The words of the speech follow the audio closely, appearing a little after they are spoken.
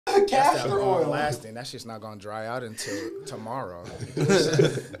Castor oil. Lasting. That shit's not gonna dry out until tomorrow.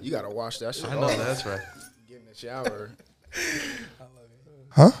 You gotta wash that shit. I know that's right. Get in the shower.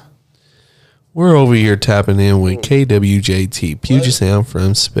 Huh? We're over here tapping in with KWJT, Puget Sound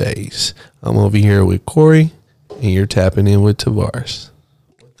from Space. I'm over here with Corey, and you're tapping in with Tavares.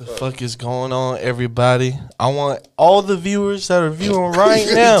 What the fuck is going on, everybody? I want all the viewers that are viewing right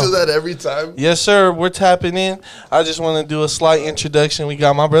now. You do that every time? Yes, sir. We're tapping in. I just want to do a slight introduction. We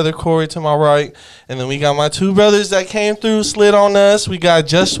got my brother Corey to my right, and then we got my two brothers that came through, slid on us. We got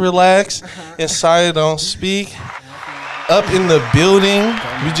Just Relax and Saya Don't Speak up in the building.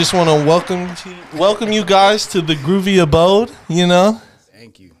 We just want to welcome you guys to the Groovy abode. You know,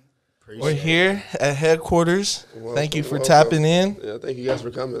 Thank you. we're here at headquarters. Thank you for tapping in. Yeah, thank you guys for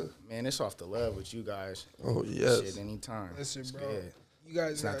coming. Man, it's off the love with you guys. Oh, yes. Shit, anytime. Listen, It's bro. good. You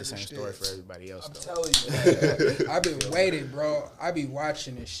guys It's not the same understand. story for everybody else, I'm though. telling you, I've been waiting, bro. I be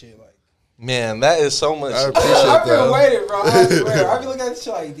watching this shit like. Man, that is so much. I appreciate I've been that. waiting, bro. I swear. I be looking at this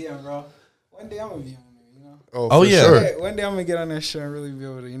shit like, damn, bro. One day I'm gonna be on there, you know. Oh, for yeah. Sure. Yeah, one day I'm gonna get on that show and really be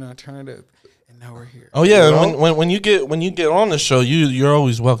able to, turn it up. And now we're here. Oh yeah, You know? and when you get on the show, you're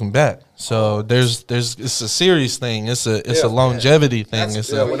always welcome back. So there's it's a serious thing. It's a longevity thing.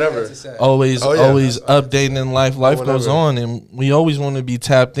 It's yeah, whatever. always Oh, yeah. always updating in life. Life goes Whatever. on, and we always want to be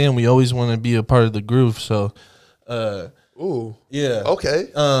tapped in. We always want to be a part of the groove. So, Ooh. yeah. Okay.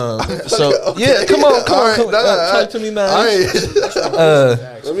 So Okay. yeah, come on, All right, talk to me now. All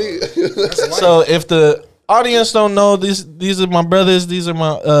right. Let me. So if the audience don't know, these are my brothers. These are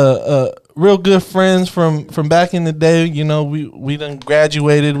my real good friends from back in the day. You know, we done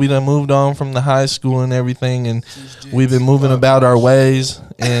graduated. We done moved on from the high school and everything, and we've been moving about our ways.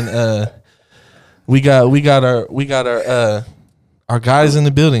 And we got our guys in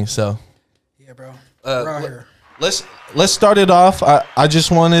the building. So Yeah, bro. We're out here. let's start it off. I just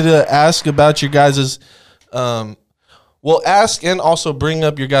wanted to ask about your guys's. Well, ask and also bring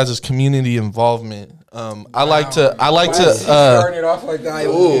up your guys' community involvement. I like to Starting it off like that.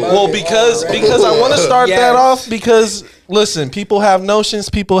 well, because I want to start that off because listen, people have notions,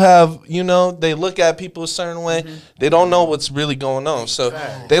 people have, they look at people a certain way. They don't know what's really going on. So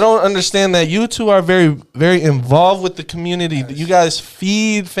they don't understand that you two are very, very involved with the community. You guys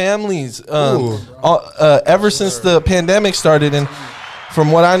feed families ever since the pandemic started. And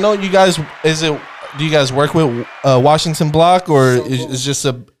from what I know, you guys, do you guys work with Washington Block, or is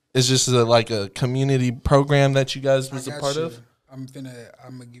just like a community program that you guys was a part of? I'm gonna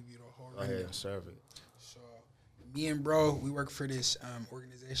give you the whole Go ahead rundown. and serve it. So, me and bro, we work for this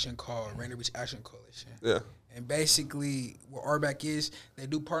organization called Rainier Beach Action Coalition. Yeah. And basically, what RBAC is, they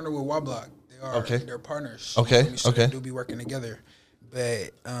do partner with Y-Block. They're partners. Okay, So okay. They do be working together.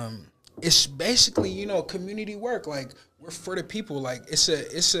 But it's basically, community work. Like, we're for the people. Like, it's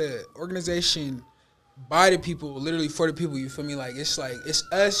a organization by the people, literally for the people. You feel me? Like, it's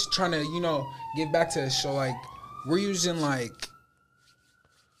us trying to, give back to us. So, like, we're using, like,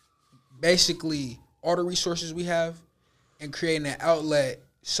 basically all the resources we have and creating an outlet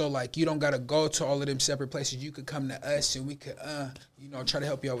so, like, you don't got to go to all of them separate places. You could come to us and we could, try to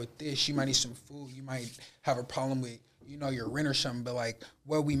help you out with this. You might need some food. You might have a problem with, your rent or something. But, like,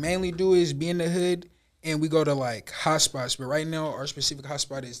 what we mainly do is be in the hood and we go to, like, hotspots. But right now, our specific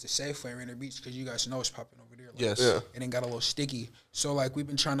hotspot is the Safeway in Rainier Beach because you guys know it's popping over there. Like, Yes. Yeah. It ain't got a little sticky. So, like, we've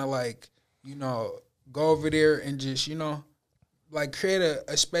been trying to, like, go over there and just, like, create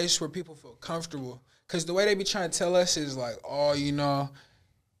a space where people feel comfortable. Because the way they be trying to tell us is, like,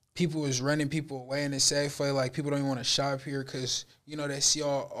 people is running people away in the Safeway. Like, people don't even want to shop here because, they see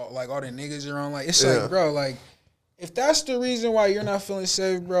all the niggas around. Like, it's like, bro, like, if that's the reason why you're not feeling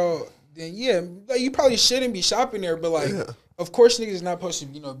safe, bro, then, yeah, like, you probably shouldn't be shopping there. But, like, of course niggas is not supposed to,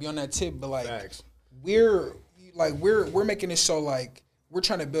 be on that tip. But, like, Facts. we're making it so, like, we're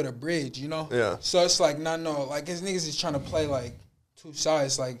trying to build a bridge, Yeah. So it's like, no, like, his niggas is trying to play, like, two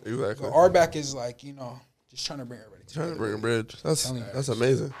sides. Like, Exactly. our back is, like, just trying to bring everybody together. Trying to bring a bridge. That's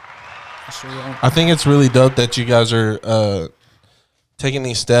amazing. I think it's really dope that you guys are taking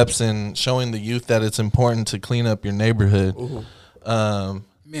these steps and showing the youth that it's important to clean up your neighborhood.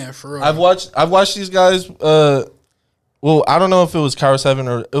 Man, for real. I've watched these guys. Well, I don't know if it was Cairo 7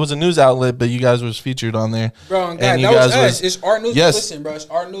 or it was a news outlet, but you guys was featured on there. Bro, and you that was guys us. It's our news. Yes. Listen, bro, it's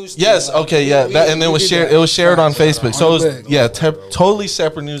our news. Yes, team. Like, okay, yeah, and then it was did shared. that. It was shared on Facts. Facebook. So it was, On the yeah, totally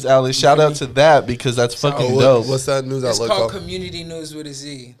separate news outlet. Shout out to that because that's fucking dope. What's that news It's outlet called called? Community News with a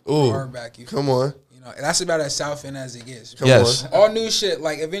Z. Ooh, Our back, you come on. and that's about as South End as it gets. Come Yes. on. All new shit.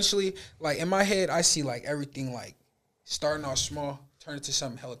 Like, eventually, like, in my head, I see, like, everything, like, starting off small, turn into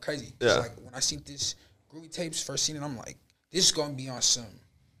something hella crazy. Yeah. Like, when I seen this Groovy tapes, first seen it, I'm like, this is gonna be on some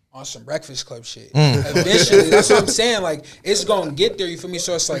on some Breakfast Club shit. Eventually, that's what I'm saying. Like, it's gonna get there. You feel me?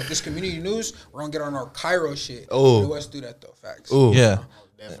 So it's like this community news. We're gonna get on our Cairo shit. Oh, let's do that though. Facts. Ooh. Yeah.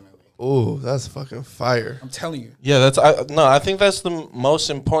 Definitely. Oh, that's fucking fire. I'm telling you. Yeah, I think that's the most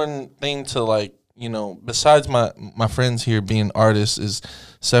important thing to, like, you know, besides my friends here being artists, is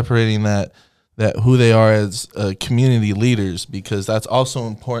separating that who they are as community leaders, because that's also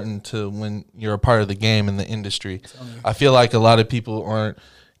important to when you're a part of the game in the industry. I feel like a lot of people aren't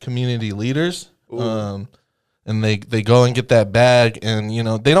community leaders, and they go and get that bag, and you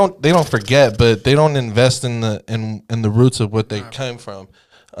know they don't forget, but they don't invest in the roots of what they came from.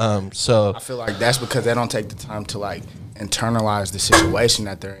 So I feel like that's because they don't take the time to like internalize the situation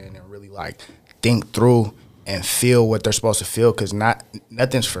that they're in and really like think through and feel what they're supposed to feel, because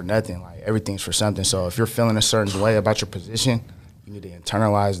nothing's for nothing. Like, everything's for something. So if you're feeling a certain way about your position, you need to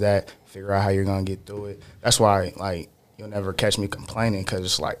internalize that, figure out how you're going to get through it. That's why, like, you'll never catch me complaining, because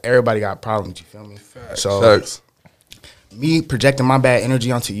it's like everybody got problems, you feel me? So me projecting my bad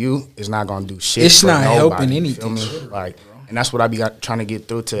energy onto you is not going to do shit. It's for not nobody, helping you feel anything. me? Like, and that's what I be trying to get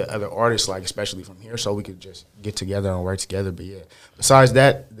through to other artists, like, especially from here, so we could just get together and work together. But yeah, besides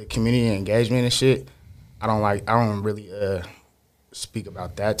that, the community engagement and shit, I don't really speak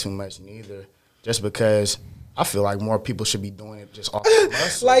about that too much neither, just because I feel like more people should be doing it just off the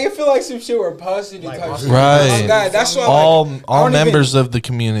muscle. Like, you feel like some shit we're supposed Like, type shit. right. Oh, God, that's why, all members of the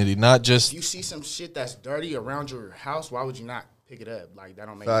community, not just. If you see some shit that's dirty around your house, why would you not pick it up? Like, that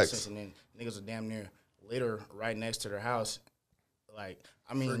don't make any sense. And then niggas are damn near litter right next to their house. Like,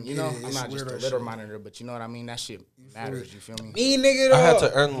 I mean, you know, I'm not just a litter monitor, but you know what I mean? That shit matters, you feel me? Me, nigga, though. I had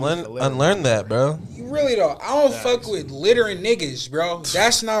to unlearn that, bro. Really, though, I don't fuck with littering niggas, bro.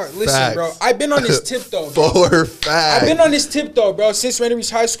 That's not, listen, bro. I've been on this tip, though, bro. For fact. I've been on this tip, though, bro, since Rainier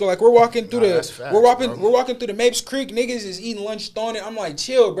Beach High School. Like, we're walking through we're walking through the Mapes Creek. Niggas is eating lunch, throwing it. I'm like,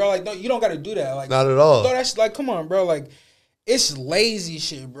 chill, bro. Like, you don't got to do that. Like, not at all. Throw that shit, like, come on, bro. Like, it's lazy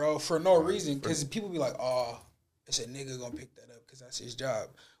shit, bro, for no reason. Because people be like, oh, it's a nigga gonna pick that up because that's his job.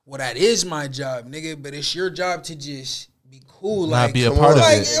 Well, that is my job, nigga, but it's your job to just be cool. Not like, be a part of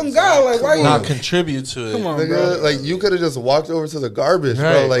like, it. God, like, why you not contribute to it. Come on, Nigga, bro. like, you could have just walked over to the garbage,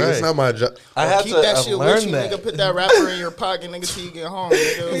 bro. Like, it's not my job. I had keep to that shit learn with you, that. nigga. Put that wrapper in your pocket, nigga, till you get home,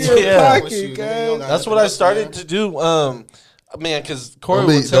 nigga. In your Yeah. pocket, guys. That's what I started to do. Man, because Corey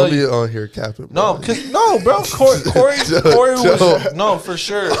would tell Don't you. be on here capping, bro. No, bro. Corey was no, for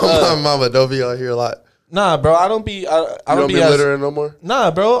sure. My mama, don't be on here a lot. Nah, bro. I don't be. I You don't don't be be as, littering no more?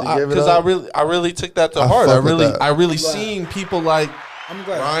 Nah, bro. You gave it Because up? I really took that to I heart. fuck with that. I really seen people like I'm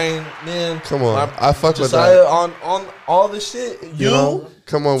glad. Ryan, man. Come on. my- I fuck with Josiah that. on all this shit. You know?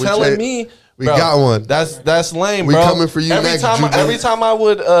 Come on, we telling cha- me. We bro, got one. That's lame, We bro. coming for you next, Juju. Every time I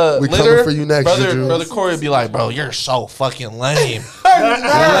would We litter, coming for you next, Juju. brother Corey would be like, bro, you're so fucking lame.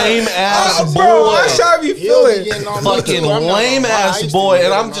 Lame ass boy. Bro, I should be feeling. Fucking lame ass boy.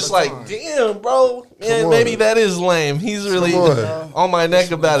 And I'm just like, damn, bro. Man, maybe that is lame. He's really on my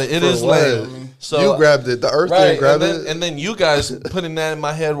neck about it. It is lame. So you grabbed it. The earth didn't grab it. And then you guys putting that in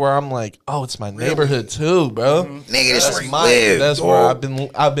my head where I'm like, oh, it's my neighborhood too, bro. Nigga, this That's where you live. That's where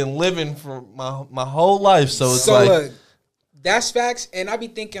I've been living for my whole life. So it's like, look, that's facts. And I be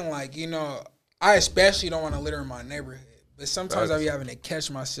thinking, like, you know, I especially don't want to litter in my neighborhood. But sometimes I be having to catch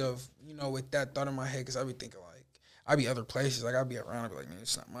myself, you know, with that thought in my head, because I be thinking, like, I be other places. Like, I be around, I be like, man,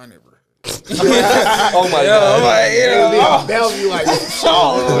 it's not my neighborhood. oh my god, I'm like, you know, Bellevue, like,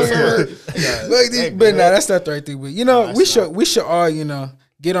 but nah, that's not the right thing. But you know, we should all, you know,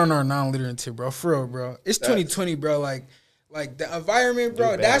 get on our non-littering tip, bro. For real, bro. It's 2020, bro. Like the environment,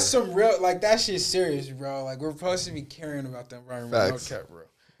 bro. That's some real, like, that shit's serious, bro. Like, we're supposed to be caring about the environment. Facts. No cap, bro.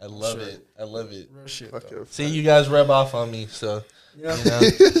 I love it. I love it. Real shit. See, you guys rub off on me, so You know?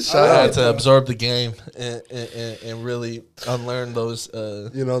 I had to absorb the game and really unlearn those.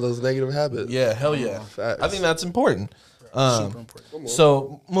 You know, those negative habits. Yeah, hell yeah. Facts. I think that's important. Super important.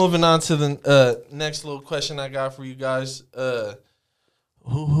 So moving on to the next little question I got for you guys.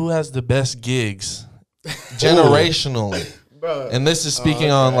 Who has the best gigs generationally? Bro. And this is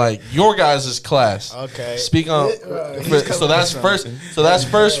speaking on like your guys' class. Okay. Speak on. So that's first. So that's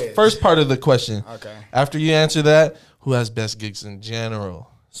first part of the question. Okay. After you answer that, who has best gigs in general?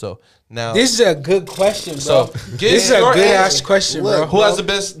 So now This is a good question, bro. So, This is a good ass question, bro. who has the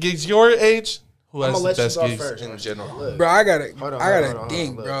best gigs your age? Who has I'ma the let you best go gigs first, in man. general? Look. Bro, I gotta Hold on,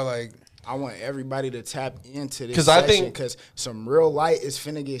 think, look. bro. Like, I want everybody to tap into this 'Cause I think- because some real light is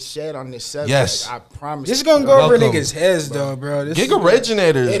finna get shed on this subject. Yes. I promise. This is gonna go over Welcome. niggas' heads though, bro. This Gig is-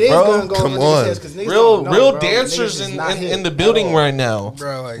 originators, It is bro. gonna go Come over on. niggas' heads 'cause niggas Real don't know, real bro. dancers Niggas is in not hit the at building all. right now.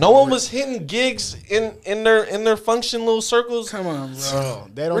 Bro, like, no one we're- was hitting gigs in their function little circles. Come on, bro. Bro,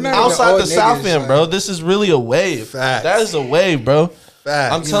 they We're don't not even- even Outside old the South niggas, End, like- bro. This is really a wave. Facts. That is a wave, bro.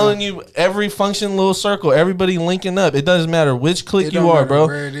 Facts. I'm telling you, every function little circle, everybody linking up. It doesn't matter which clique It you don't are, matter bro.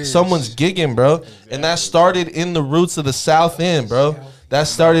 where it is. Someone's gigging, bro. And that started in the roots of the South End, bro. That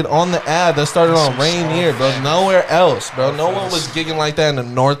started on the ad. That started on Rainier, bro. Nowhere else, bro. No one was gigging like that in the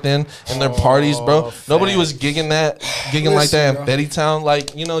North End in their parties, bro. Nobody was gigging like that in bro. Bettytown.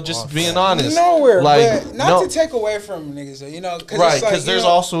 Like, you know, just being honest. Nowhere, like, but not no, to take away from niggas, though, you know, right? it's like, Because you there's know,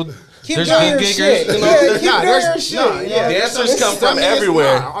 also keep there's doing good your giggers. shit. You know? Yeah, keep Nah, doing there's- your shit. nah, you yeah, know? Dancers come Some from niggas-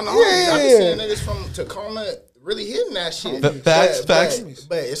 everywhere. Nah, on the homies, I be Yeah. seeing niggas from Tacoma really hitting that shit. Facts, But- facts.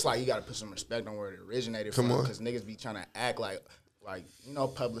 But it's like you gotta put some respect on where it originated Come from, on. because niggas be trying to act like you know,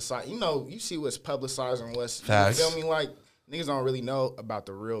 publicize. You know, you see what's publicized and what's Facts. You feel me? Like niggas don't really know about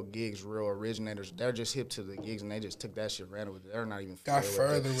the real gigs, real originators. They're just hip to the gigs and they just took that shit ran with it. They're not even Got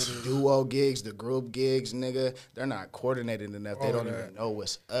familiar further with it. duo gigs, the group gigs, nigga. They're not coordinated enough. They don't that. even know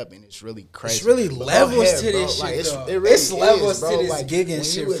what's up, and it's really crazy. It's really But go levels ahead, to bro. this Like, shit, it's- though. it really It's levels is, bro. to this Like, gigging when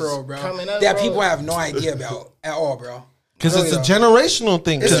shit, you was bro. coming up, That bro, people have no idea about at all, bro. Because Really, it's a though. generational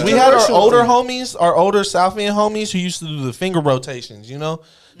thing. It's Because a we had our generational older thing. homies, our older South End homies who used to do the finger rotations, you know?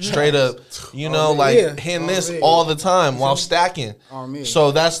 Straight up, you know, like yeah. hitting this me. all the time while stacking. On me. So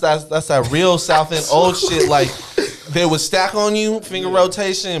that's that real South End old shit. Like they would stack on you, finger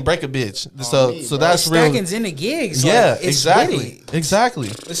rotation, and break a bitch. So me, so bro. that's real. Stacking's in the gigs. Yeah, like, it's exactly. witty. Exactly.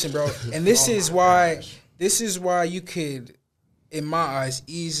 Listen, bro, and this is why you could, in my eyes,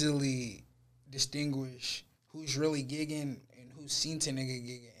 easily distinguish who's really gigging and who's seen to nigga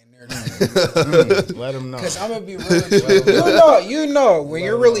gigging. Let them know. Because I'm gonna be real with you. You know, when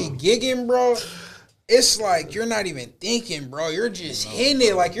you're really gigging, bro, it's like you're not even thinking, bro. You're just hitting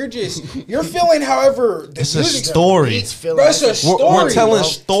it. Like you're feeling however the It's a music's story. Beats feel Bro, like it's a We're, story. we're telling bro.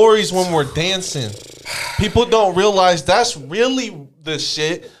 stories when we're dancing. People don't realize that's really the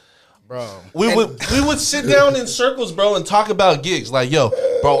shit. bro. We would sit down in circles, bro, and talk about gigs. Like, yo,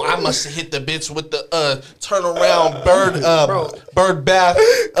 bro, I must have hit the bitch with the turnaround bird bath.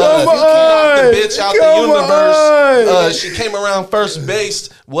 Come knocked the on. bitch out Come the universe. on. She came around first base.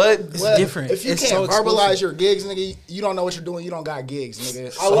 What? It's different. If you It's can't so verbalize exclusive. your gigs, nigga, you don't know what you're doing. You don't got gigs,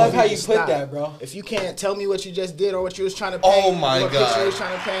 nigga. I love how you just put stop. that, bro. If you can't tell me what you just did or what you was trying to paint, Oh my what picture God. you was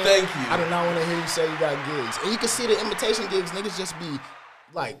trying to paint, Thank you. I do not want to hear you say you got gigs. And you can see the imitation gigs, niggas just be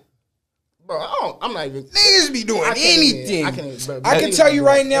like, bro, I'm not even. Niggas be doing I can't even- anything. I can't- bro, I can niggas tell be you doing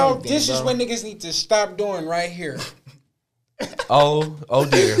right now, anything, this is bro. what niggas need to stop doing right here. Oh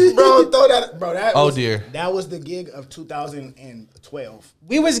dear. Bro, throw that, bro. Oh, dear. That was the gig of 2012.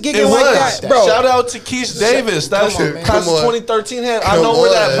 We was gigging It like was. that, bro. Shout out to Keith Davis. That's Come on, man. class Come of on. 2013 had. I Come know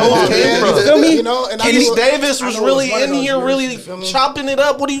where that on. move Come on, came man. from. You feel me? You know, and I Keith know- Davis I was know it really one of in those here, years, really you feel me? chopping it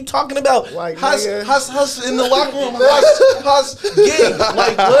up. What are you talking about? Like, How's nigga. in the locker room? How's gig?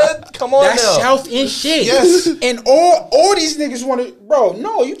 Like what? Come on That's now. South End shit. Yes. And all these niggas want to, bro.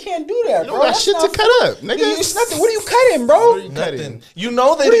 No, you can't do that, You bro. don't got That's shit to not- cut up, nigga. It's nothing. What are you cutting, bro? Nothing. You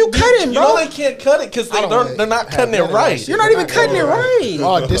know they. What are you cutting, You know bro? they can't cut it because I don't they're not have cutting it none of that right. shit. You're not even cutting it right.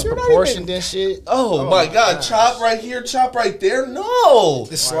 All You're not disproportioned even- and shit. Oh, my God! Chop right here, chop right there. No,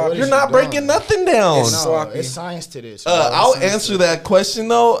 It's Why, what sloppy. is you're you not doing? breaking nothing down. It's No, sloppy. it's science to this. I'll answer that question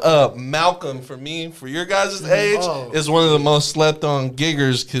though. Malcolm, for me, for your guys' age, Oh. is one of the most slept on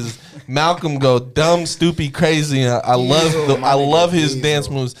giggers because Malcolm go dumb, stupid, crazy. And I love his Diesel. dance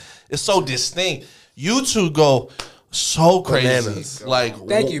moves. It's so distinct. You two go so crazy, Bananas. like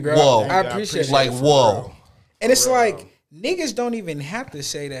Thank you, bro. Whoa, I appreciate it. like whoa. And it's like niggas don't even have to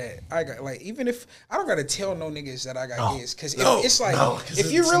say that I got, like, even if I don't gotta tell no niggas that I got gigs, because it's like 'cause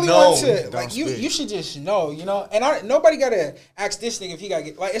if you it's really known. want to, Don't like, you speak. should just know, you know. And nobody gotta ask this nigga if he got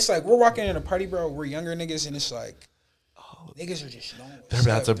get, like, it's like we're walking in a party, bro. We're younger niggas, and it's like niggas are just knowing. They're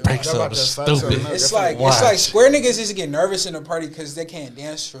about to break They're about something to fuck stupid. something up. It's like Watch. square niggas is getting nervous in a party because they can't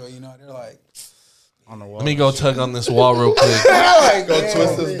dance for, you know. They're like, on the wall. Let me go tug on this wall real quick. like Go man,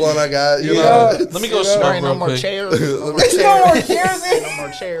 twist this blunt I got. You Yeah. know. Let me go There smoke ain't no real more quick. chairs. No more There's no more chairs in. No more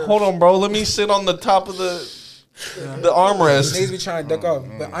chairs. Hold on, bro. Let me sit on the top of the armrest. Niggas be trying to duck off.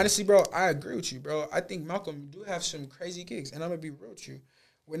 But honestly, bro, I agree with you, bro. I think Malcolm do have some crazy gigs. And I'm going to be real with you.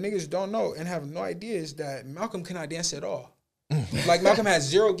 What niggas don't know and have no idea is that Malcolm cannot dance at all. Like, Malcolm had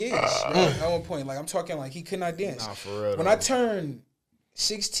 0 gigs, bro, at one point. Like, I'm talking like he could not dance. Nah, for real, When though. I turned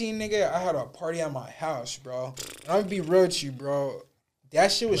 16, nigga, I had a party at my house, bro. And I'm going to be real with you, bro.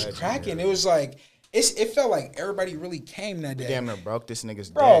 that shit was cracking. It was like it felt like everybody really came that day. Damn near broke this nigga's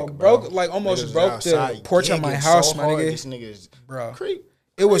bro, deck, broke like almost broke the porch of my house, my nigga. This nigga's bro. creep.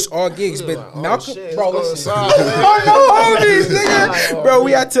 It was all gigs, but like, Malcolm, shit, bro, let's listen, go inside. oh no, homies, nigga, bro,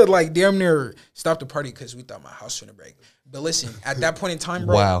 we had to like damn near stop the party because we thought my house was gonna break. But listen, at that point in time,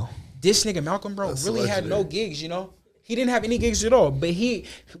 bro, this nigga Malcolm, bro, really had no gigs, you know. He didn't have any gigs at all, but we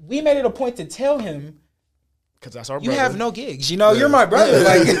made it a point to tell him, cause that's our you brother. have no gigs, you know. You're my brother,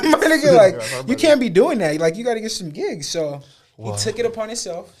 like my nigga, like you can't be doing that. Like you got to get some gigs. So he took it upon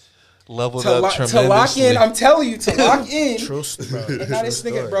himself. Leveled up tremendously. To lock in, I'm telling you, to lock in. True, bro. And now this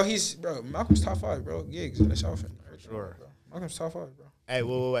nigga, bro, Malcolm's top 5, bro. Gigs in the South End. Sure. Malcolm's top 5, bro. Hey,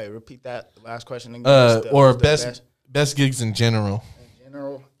 wait. Repeat that last question again. Or best gigs in general. In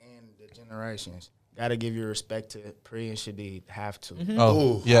general and the generations. Gotta give your respect to Pre and Shadid. Have to.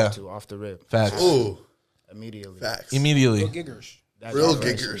 Oh, yeah. Have to, off the rip. Facts. Ooh. Immediately. Facts. Immediately. Real giggers. That's Real our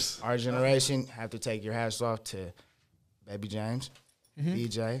generation. giggers. Our generation have to take your hats off to Baby James,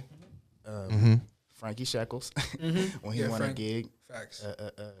 DJ, Frankie Shekels when he won a gig. Facts.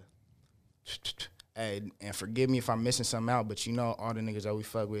 Hey, and forgive me if I'm missing something out, but you know all the niggas that we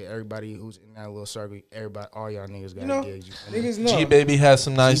fuck with, everybody who's in that little circle, all y'all niggas got gigs. Niggas know. G-Baby has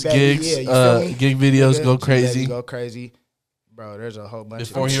some nice gigs. Yeah, gig videos go crazy. Go crazy. Bro, there's a whole bunch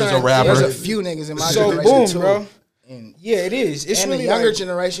Before of he was a rapper. There's a few niggas in my So generation boom, too. bro. And, Yeah, it is. It's and really the younger like,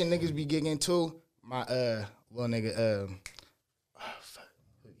 generation niggas be gigging too. My little nigga,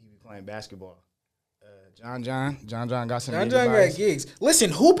 he be playing basketball. John got some. John got gigs.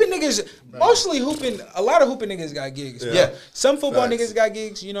 Listen, hooping niggas, a lot of hooping niggas got gigs. Yeah. Some football niggas got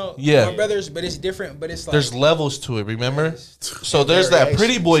gigs, you know, my brothers, but it's different. But it's like, There's levels to it, remember? So there's that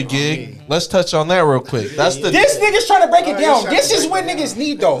Pretty Boy gig. Let's touch on that real quick. That's the this nigga's trying to break it down. This is what niggas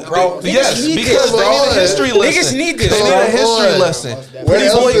need, though, bro. yes, Niggas need because this, they need a bro. history lesson. Niggas need this, They need bro. a history lesson. Where Pretty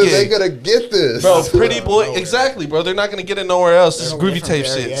else Boy are they gig. gonna get this? Bro, Pretty Boy, exactly, bro. They're not gonna get it nowhere else. This is groovy tape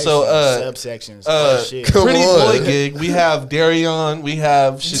shit. So, subsections. Pretty Boy gig. We have Darion, we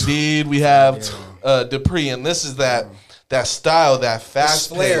have Shadid, we have Dupree, and this is that style, that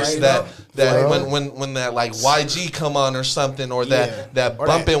fast pace, that when that like YG come on or something, or that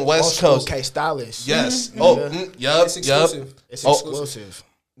bumping West Coast. K stylish. Yes. It's exclusive. It's exclusive.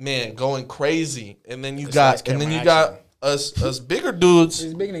 Man, going crazy, and then you got us bigger dudes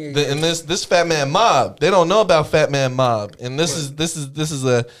Big nigga in this Fat Man Mob. They don't know about Fat Man Mob, and this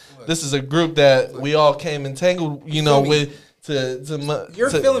is a group that we all came entangled, you know, with.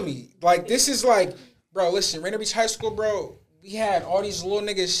 You're feeling me. Like, this is like, bro, listen, Rainier Beach High School, bro, we had all these little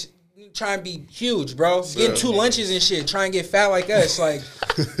niggas trying to be huge, bro. Getting 2 lunches and shit, trying to get fat like us. Like,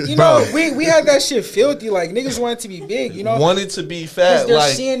 you know, we had that shit filthy. Like, niggas wanted to be big, you know? Wanted to be fat. They're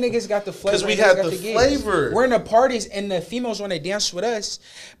like, seeing niggas got the flavor. because we had the gigs. flavor. We're in the parties, and the females want to dance with us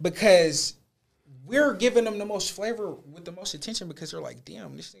because we're giving them the most flavor with the most attention, because they're like,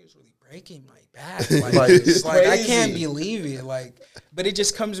 damn, this nigga's really breaking my back. Like, it's like I can't believe it. Like, but it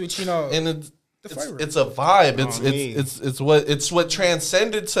just comes with, you know, and it's a vibe. It's what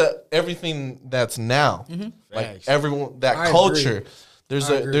transcended to everything that's now. Like everyone, that culture.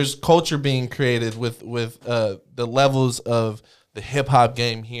 There's culture being created with the levels of the hip hop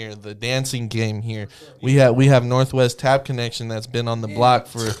game here, the dancing game here. We have Northwest Tap Connection that's been on the block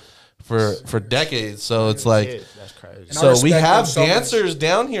for decades. So it's like, that's crazy. so we have dancers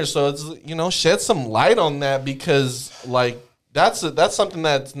down here. So it's, you know, shed some light on that, because like that's something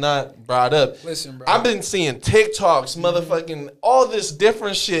that's not brought up. Listen, bro, I've been seeing TikToks, motherfucking all this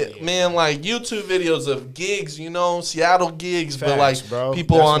different shit, man. Like YouTube videos of gigs, you know, Seattle gigs, but like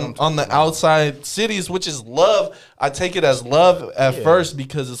people on the outside cities, which is love. I take it as love at first,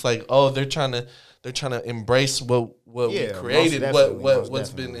 because it's like, oh, they're trying to embrace what we created,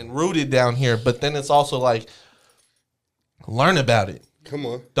 what's been enrooted down here. But then it's also like, learn about it. Come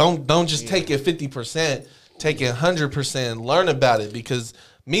on. Don't just take it 50%. Take it 100%. Learn about it, because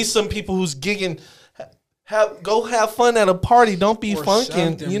meet some people who's gigging. Go have fun at a party. Don't be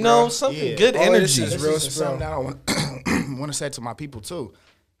funking. You know, something good energy. This is something that I want to say to my people too.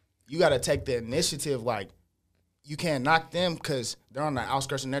 You got to take the initiative. Like, you can't knock them because they're on the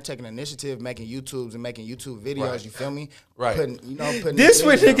outskirts and they're taking initiative, making YouTubes and making YouTube videos. Right. You feel me? Right. Putting this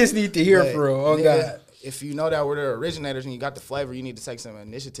what niggas need to hear, for real. Oh God. If you know that we're the originators and you got the flavor, you need to take some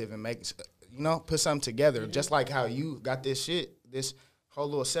initiative and make, you know, put something together. Just like how you got this shit, this whole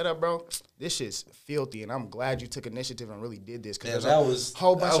little setup, bro. This shit's filthy, and I'm glad you took initiative and really did this. Because there's a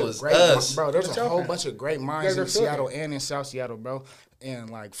whole bunch of great minds, bro. There's a whole bunch of great minds in Seattle and in South Seattle, bro.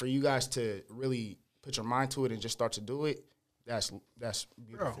 And like, for you guys to really put your mind to it and just start to do it, that's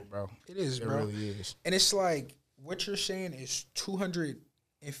beautiful, bro. It is, bro. It really is. And it's like, what you're saying is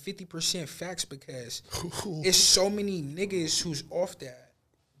 250% facts because it's so many niggas who's off that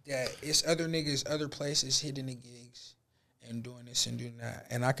it's other niggas, other places hitting the gigs and doing this and doing that.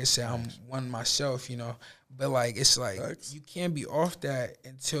 And I can say I'm one myself, you know, but like it's like you can't be off that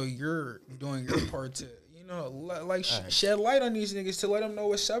until you're doing your part to, you know, like shed light on these niggas to let them know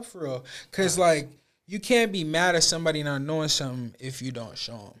what's up for real. Cause like you can't be mad at somebody not knowing something if you don't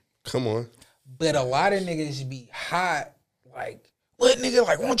show them. Come on. But a lot of niggas be hot, like, what nigga?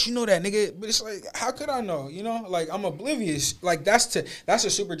 Like, won't you know that nigga? But it's like, how could I know? You know, like I'm oblivious. Like that's a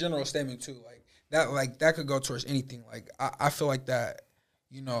super general statement too. Like that could go towards anything. Like I feel like that.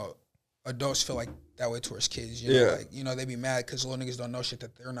 You know, adults feel like that way towards kids. You know, like you know they be mad because little niggas don't know shit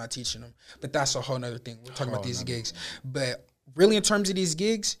that they're not teaching them. But that's a whole nother thing. We're talking about these gigs. But really, in terms of these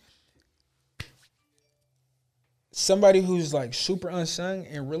gigs, somebody who's like super unsung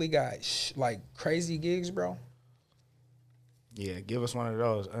and really got like crazy gigs, bro. Yeah, give us one of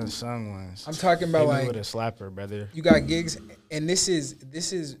those unsung ones. I'm talking about like with a slapper, brother. You got gigs, and this is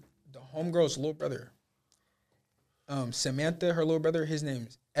the homegirl's little brother. Samantha, her little brother, his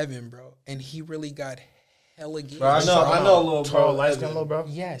name's Evan, bro, and he really got hella gigs. Bro, I know, little bro, light skin, little bro.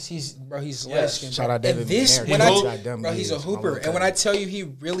 Yes, he's light skin. Shout out David. He's a hooper, and when I tell you, he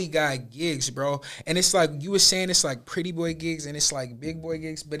really got gigs, bro. And it's like you were saying, it's like pretty boy gigs, and it's like big boy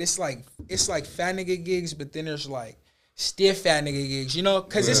gigs, but it's like fat nigga gigs, but then there's like stiff fat nigga gigs, you know,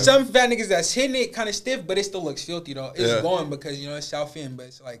 because it's some fat niggas that's hitting it kind of stiff, but it still looks filthy though. It's going because you know it's South End, but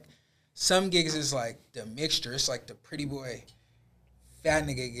it's like some gigs is like the mixture. It's like the pretty boy fat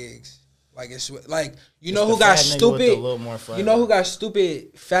nigga gigs. Like it's like you know who got stupid. You know who got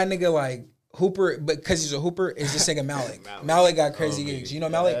stupid fat nigga like hooper, but because he's a hooper is this nigga Malik. Malik got crazy gigs. You know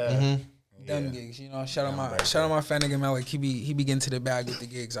Malik. Dumb gigs, you know. Shout out my fat nigga Malik. He be getting to the bag with the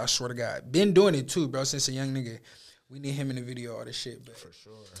gigs. I swear to God, been doing it too, bro. Since a young nigga. We need him in the video, all this shit. But for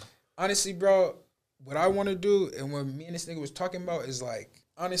sure. Honestly, bro, what I want to do and what me and this nigga was talking about is like,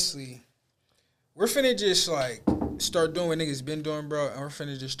 honestly, we're finna just like start doing what niggas been doing, bro, and we're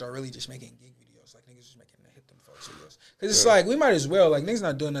finna just start really just making gig videos. Like niggas just making hit them folks videos. Cause it's like we might as well, like niggas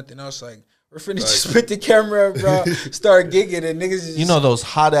not doing nothing else. Like we're finna just put the camera up, bro, start gigging and niggas just, you know those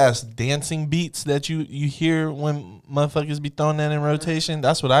hot ass dancing beats that you hear when motherfuckers be throwing that in rotation?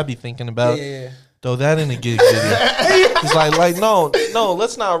 That's what I be thinking about. Yeah. Throw that in a gig video. It's like no,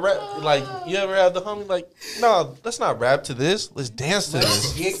 let's not rap. Like, you ever have the homie like, no, let's not rap to this. Let's dance to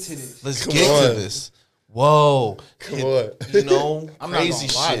this. Gig to this. Let's gig to this. Whoa. Come on. You know, I'm crazy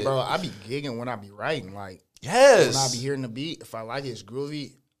not gonna lie, shit. bro. I be gigging when I be writing. Like, yes. when I be hearing the beat, if I like it, it's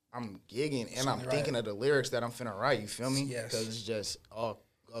groovy, I'm gigging and I'm thinking of the lyrics that I'm finna write. You feel me? Yes. Because it's just all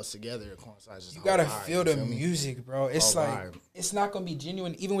goes together. It coincides. You gotta feel the music, bro. It's like vibe. It's not gonna be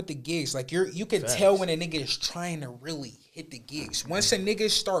genuine, even with the gigs. Like you can tell when a nigga is trying to really hit the gigs. Once a nigga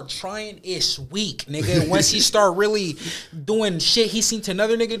start trying, it's weak, nigga. Once he start really doing shit he seen to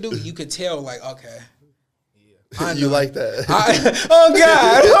another nigga do, you could tell, like, okay. You like that? Oh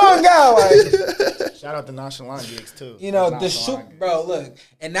God! Like, shout out the nonchalant gigs too. You know the shoot, bro. Look,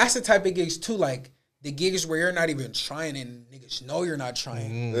 and that's the type of gigs too. Like the gigs where you're not even trying and niggas know you're not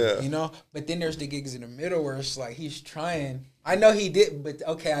trying. You know. But then there's the gigs in the middle where it's like he's trying. I know he did, but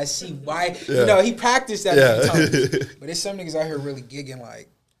okay, I see why. You know, he practiced that many times. But there's some niggas out here really gigging like.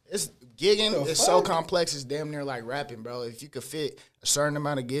 It's gigging. It's so complex. It's damn near like rapping, bro. If you could fit a certain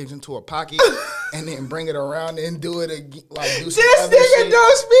amount of gigs into a pocket and then bring it around and do it again, like do some this other nigga shit,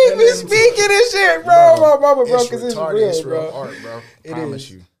 don't speak me speaking this shit, bro. My mama, bro, because it's real, it's bro. real art, bro. It Promise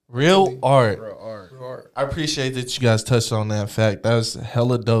is. you. Real art. Real art. I appreciate that you guys touched on that fact. That was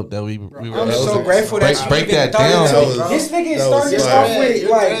hella dope that we were I'm so grateful that you break even that down. This nigga is starting this off with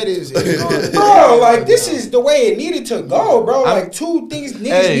like, bro, like this is the way it needed to go, bro. Like two things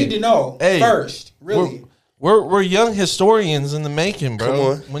niggas need to know first, really. We're young historians in the making, bro. Come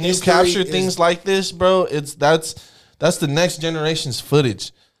on. When you capture things like this, bro, that's the next generation's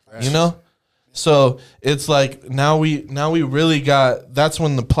footage. You know? So it's like now we really got that's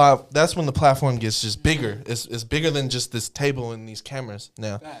when the platform gets just bigger. It's bigger than just this table and these cameras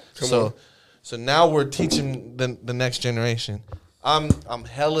now. So now we're teaching the next generation. I'm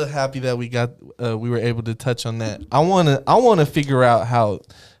hella happy that we were able to touch on that. I wanna figure out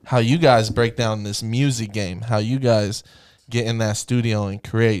how you guys break down this music game, how you guys get in that studio and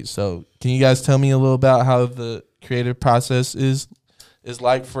create. So can you guys tell me a little about how the creative process is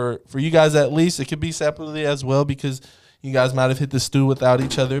like for you guys at least? It could be separately as well because you guys might have hit the stew without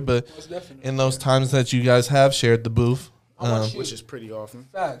each other, but in those times that you guys have shared the booth, which is pretty often.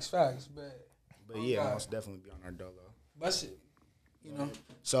 Facts, but yeah, most definitely be on our dolo. Bust it, you know.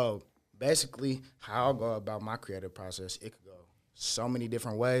 So basically how I go about my creative process, it could go so many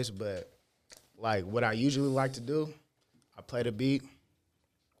different ways, but like what I usually like to do, I play the beat,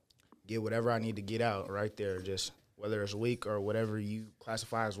 get whatever I need to get out right there, just whether it's weak or whatever you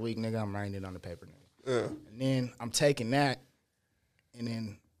classify as weak, nigga, I'm writing it on the paper, nigga. Yeah. And then I'm taking that, and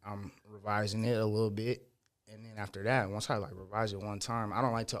then I'm revising it a little bit. And then after that, once I like revise it one time, I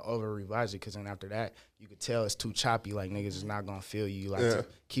don't like to over revise it because then after that, you could tell it's too choppy. Like niggas is not gonna feel you. Like to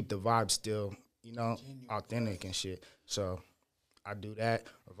keep the vibe still, you know, authentic and shit. So I do that,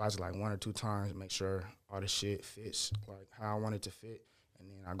 revise it like 1 or 2 times, make sure all the shit fits like how I want it to fit. And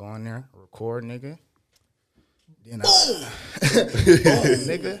then I go in there, record, nigga. Then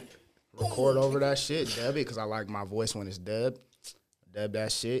nigga, record over that shit, dub it because I like my voice when it's dubbed. Dub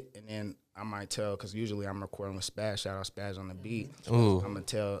that shit, and then I might tell, because usually I'm recording with Spaz. Shout out Spaz on the beat. Ooh. I'm going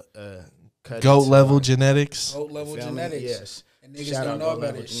to tell GOAT level genetics. GOAT level genetics. Yes. And niggas don't know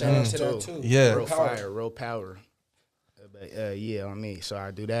about it. Shout out to that too. Yeah. Real fire, real power. But yeah, on me. So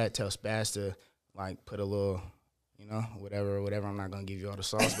I do that, tell Spaz to like put a little, you know, whatever. I'm not going to give you all the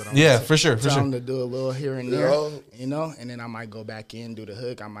sauce, but I'm for sure. Tell him to do a little here and there, you know, and then I might go back in, do the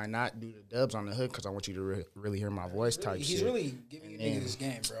hook. I might not do the dubs on the hook because I want you to really hear my voice type shit. He's really giving you niggas this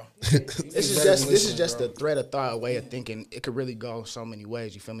game, bro. This is just a thread of thought, a way of thinking. It could really go so many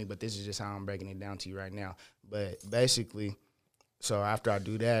ways, you feel me? But this is just how I'm breaking it down to you right now. But basically, so after I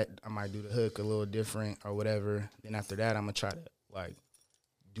do that, I might do the hook a little different or whatever. Then after that, I'm going to try to, like,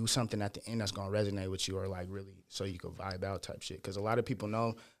 do something at the end that's going to resonate with you or, like, really so you can vibe out type shit. Because a lot of people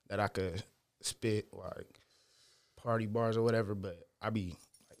know that I could spit, like, party bars or whatever, but I be,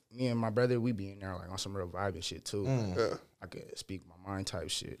 like, me and my brother, we be in there, like, on some real vibe and shit, too. Like, I could speak my mind type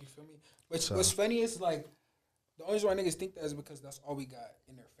shit. You feel me? What's funny is, like, the only reason why niggas think that is because that's all we got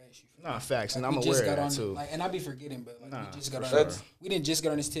in their face. You feel Nah, me? facts, like, and I'm aware of that, too. Like, and I be forgetting, but, like, we just got on sure. we didn't just get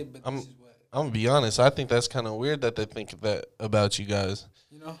on this tip, but this is what. I'm gonna be honest. I think that's kind of weird that they think that about you guys.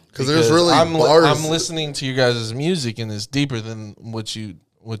 You know, because there's really bars. I'm listening to your guys' music, and it's deeper than what you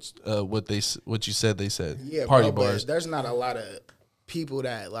said. They said party bars. There's not a lot of people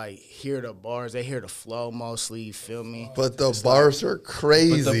that like hear the bars. They hear the flow mostly. You feel me? But the bars are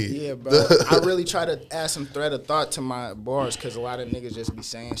crazy. Yeah, bro. I really try to add some thread of thought to my bars because a lot of niggas just be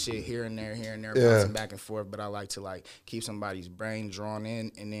saying shit here and there, bouncing back and forth. But I like to like keep somebody's brain drawn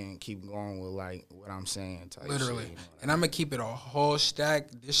in and then keep going with like what I'm saying. Literally, shit, you know? And I'm gonna keep it a whole stack.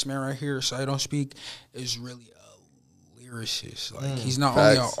 This man right here, so I don't speak, is really a lyricist. Like he's not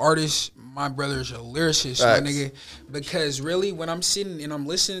only an artist. My brother's a lyricist, my nigga. Because really, when I'm sitting and I'm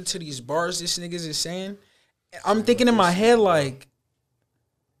listening to these bars this niggas is saying, I'm thinking in my head like,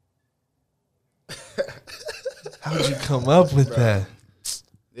 how'd you come up with that?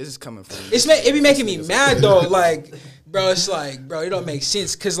 This is coming from it be making me mad though. Like, bro, it's like, bro, it don't make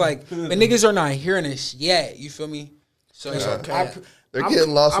sense because like the niggas are not hearing this yet. You feel me? So it's okay. They're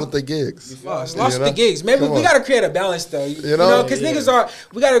getting lost with the gigs. Lost with the gigs. Maybe we gotta create a balance though. You know, because niggas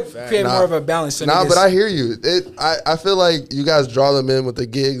we gotta create more of a balance. So but I hear you. I feel like you guys draw them in with the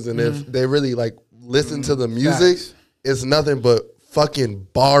gigs, and if they really like listen to the music, it's nothing but fucking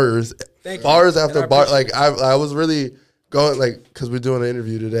bars, bars after bars. Like I was really going like because we're doing an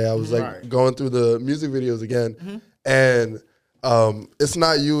interview today. I was like going through the music videos again, and it's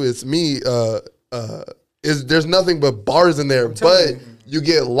not you, it's me. There's nothing but bars in there, but you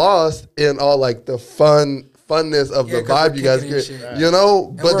get lost in all like the funness of the vibe you guys get, you know.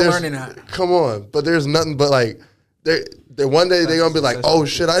 And but come on, but there's nothing but like one day they're gonna be like, oh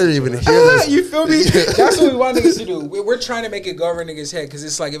shit, I didn't even hear this. You feel me? That's what we want niggas to do. We're trying to make it go over niggas' head because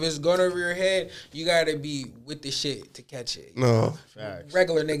it's like if it's going over your head, you gotta be with the shit to catch it. No,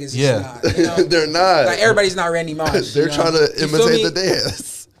 regular niggas, is not. You know? They're not. Like everybody's not Randy Moss. They're trying to imitate the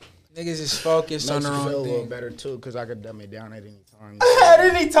dance. Niggas is focused on their own thing. A little better too, cause I could dumb it down at any time. At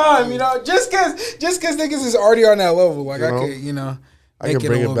any time, you know, just cause niggas is already on that level. Like I could, you know, I can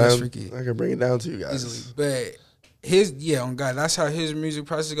bring it down. I can bring it down to you guys easily. But on God, that's how his music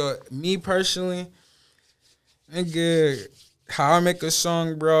process go. Me personally, nigga, how I make a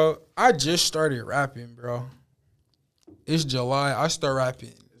song, bro. I just started rapping, bro. It's July. I start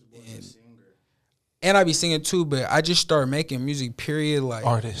rapping. And I be singing too, but I just started making music, period, like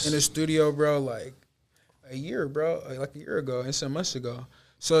artist in the studio, bro, like a year ago and some months ago.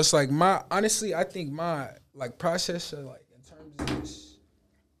 So it's like honestly, I think my like process of like in terms of this,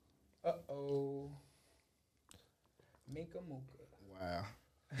 make a mocha. Wow.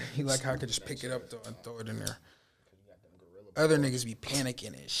 He like how I could just pick it up though and throw it in there. Other niggas be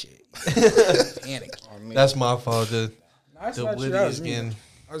panicking and shit. Panicking. That's my fault, dude. No, that's not true. That was me.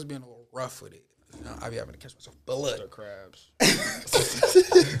 I was being a little rough with it. I be having to catch myself. But look, The crabs.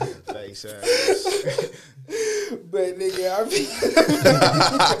 Face ass. but nigga, I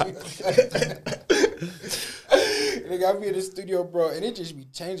be in the studio, bro, and it just be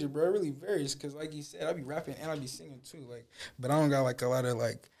changing, bro. It really varies, cause like you said, I be rapping and I be singing too, like. But I don't got like a lot of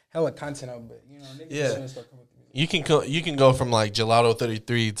like hella content out, but you know, niggas start coming through. You can go from like Gelato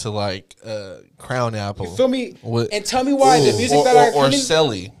 33 to like Crown Apple. You feel me? And tell me why the music that I or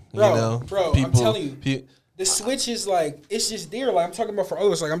Selly, bro, I'm telling you. The switch is like, it's just there. Like, I'm talking about for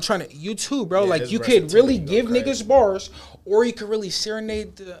others. Like, I'm trying to, you too, bro. Like, you could really give niggas bars, or you could really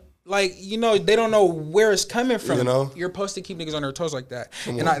serenade the, like, you know, they don't know where it's coming from. You know? You're supposed to keep niggas on their toes like that.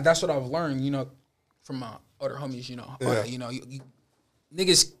 That's what I've learned, you know, from my older homies, you know. You know, you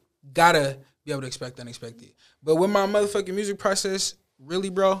niggas gotta be able to expect the unexpected. But with my motherfucking music process, really,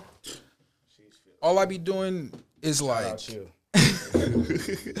 bro, all I be doing is like,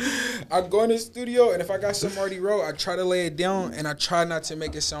 I go in the studio, and if I got something already wrote, I try to lay it down, and I try not to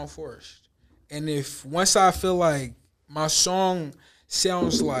make it sound forced. And if once I feel like my song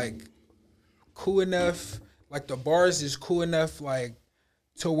sounds like cool enough, like the bars is cool enough, like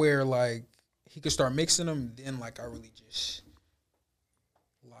to where like he could start mixing them, then like I really just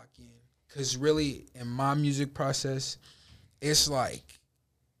lock in. Cause really in my music process, it's like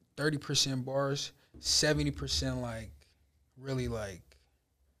 30% bars, 70% like really like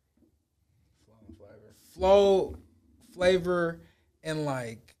flow, flavor, and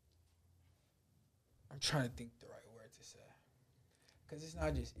like I'm trying to think the right word to say, because it's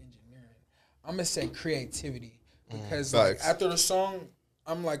not just engineering. I'm gonna say creativity, because like after the song,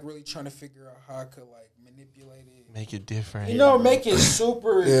 I'm like really trying to figure out how I could like manipulate it, make it different. You know, make it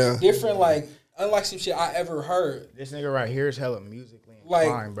super different, like unlike some shit I ever heard. This nigga right here is hella musically like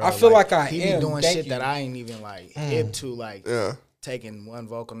inclined, bro. I feel like I he am be doing shit that I ain't even like hip to, like taking one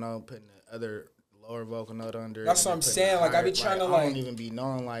vocal note, putting the other lower vocal note under. That's what I'm saying. Like I be trying to like, I don't even be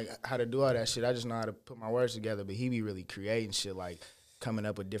knowing like how to do all that shit. I just know how to put my words together. But he be really creating shit, like coming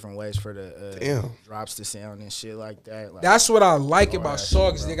up with different ways for the drops to sound and shit like that. Like, that's what I like about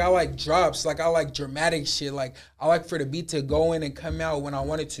songs. Like I like drops. Like I like dramatic shit. Like I like for the beat to go in and come out when I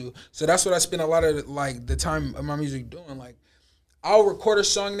want it to. So that's what I spend a lot of like the time of my music doing. Like I'll record a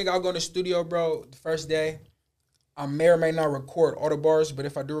song, nigga. I'll go in the studio, bro. The first day, I may or may not record all the bars, but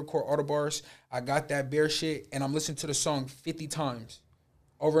if I do record all the bars, I got that bare shit, and I'm listening to the song 50 times,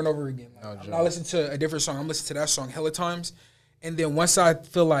 over and over again. Like, I'm not listening to a different song. I'm listening to that song hella times, and then once I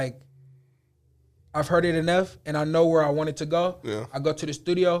feel like I've heard it enough and I know where I want it to go, I go to the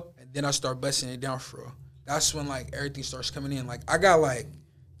studio, and then I start busting it down for real. That's when like everything starts coming in. Like I got like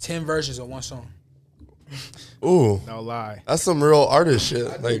 10 versions of one song. Ooh, no lie. That's some real artist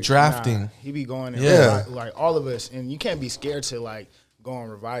shit. Like drafting. He be going in like all of us, and you can't be scared to like go and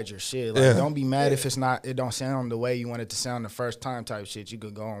revise your shit. Like don't be mad if it don't sound the way you want it to sound the first time type shit. You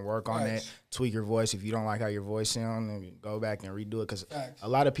could go and work on that, tweak your voice if you don't like how your voice sound, and go back and redo it. Because a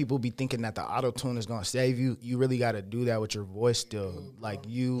lot of people be thinking that the auto tune is gonna save you. You really got to do that with your voice still. Like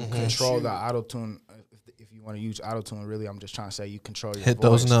you control the auto tune. If you want to use auto tune, really, I'm just trying to say you control your hit voice.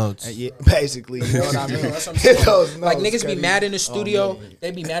 Those notes. And basically, you know what I mean. That's what I'm saying. Hit those notes. Like niggas be mad in the studio.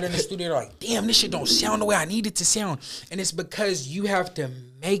 They be mad in the studio. They're like, damn, this shit don't sound the way I need it to sound. And it's because you have to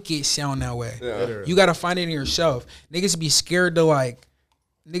make it sound that way. You got to find it in yourself. Niggas be scared to like,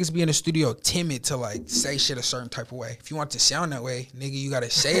 niggas be in the studio timid to like say shit a certain type of way. If you want it to sound that way, nigga, you got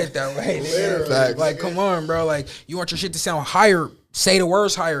to say it that way. Like, come on, bro. Like, you want your shit to sound higher, say the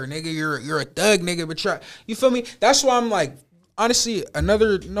words higher, nigga. You're a thug, nigga. But try, you feel me? That's why I'm like, honestly,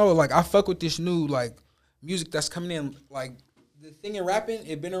 like I fuck with this new like music that's coming in. Like the thing in rapping,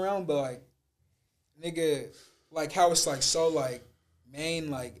 it been around, but like, nigga, like how it's like so like main,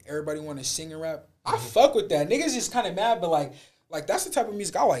 like everybody want to sing and rap. I fuck with that. Niggas is kind of mad, but like that's the type of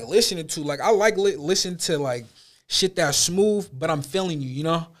music I like listening to. Like I like listen to like shit that's smooth, but I'm feeling you, you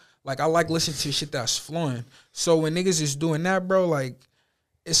know? Like I like listening to shit that's flowing. So when niggas is doing that, bro, like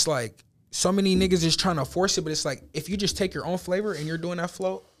it's like so many niggas is trying to force it, but it's like if you just take your own flavor and you're doing that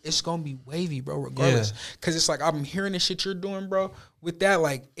flow, it's gonna be wavy, bro, regardless. Cause it's like I'm hearing the shit you're doing, bro. With that,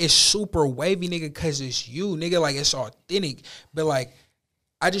 like it's super wavy, nigga, cause it's you, nigga, like it's authentic. But like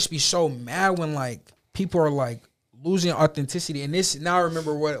I just be so mad when like people are like losing authenticity. And this, now I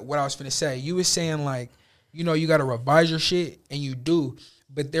remember what I was finna say. You was saying like, you know, you gotta revise your shit, and you do.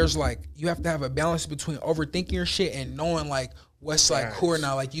 But there's like, you have to have a balance between overthinking your shit and knowing like what's like cool or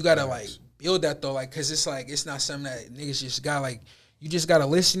not. Like you gotta like build that though, like, cause it's like, it's not something that niggas just got like, you just gotta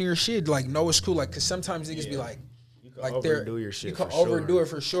listen to your shit, like know it's cool. Like, cause sometimes niggas be like, you can like overdo your shit. You can overdo it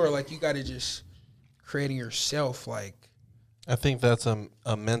for sure. Like you gotta just creating yourself, like I think that's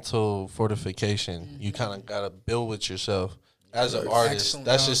a mental fortification. You kind of gotta build with yourself as an artist. Excellent.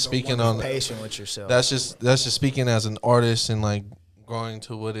 That's just speaking on Patient with yourself. That's just speaking as an artist and like growing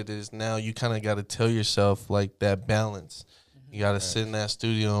to what it is now. You kind of got to tell yourself like that balance. You got to sit in that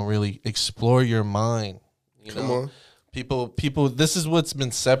studio and really explore your mind. You Come know, on. people. This is what's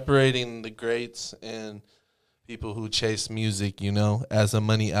been separating the greats and people who chase music. You know, as a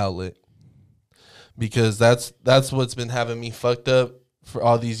money outlet, because that's what's been having me fucked up for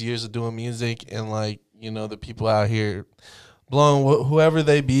all these years of doing music, and like, you know, the people out here blowing whoever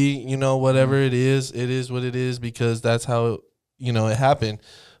they be, you know, whatever it is what it is, because that's how, you know, it happened.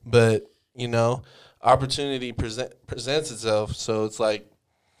 But, you know, opportunity presents itself. So it's like,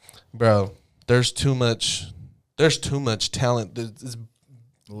 bro, there's too much talent that's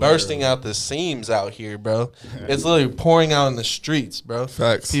bursting out the seams out here, bro. It's literally pouring out in the streets, bro.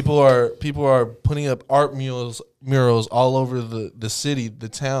 Facts. People are putting up art murals all over the city, the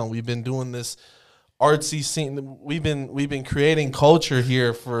town. We've been doing this artsy scene. We've been creating culture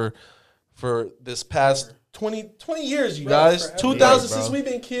here for this past 20 years, you guys. forever. 2000 Yeah, since bro. we've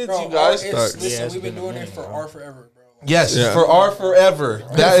been kids, Bro, you guys. listen, it's we've been been a doing it minute, for bro. art forever, bro. Like, Yes, Yeah. for our forever.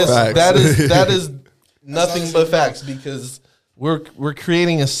 Facts. That is nothing but facts, because we're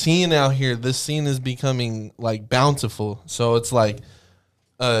creating a scene out here. This scene is becoming like bountiful. So it's like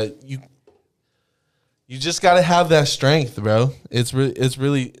you just got to have that strength, bro. It's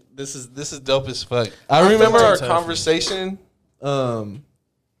really this is dope as fuck. I remember our conversation when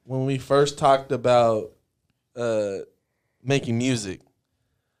we first talked about making music.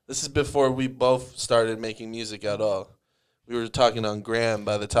 This is before we both started making music at all. We were talking on Graham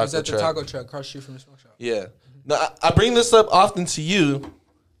by the I was taco at the truck. taco truck across the street from the smoke shop. Yeah. Now, I bring this up often to you,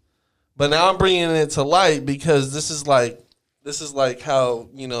 but now I'm bringing it to light because this is like how,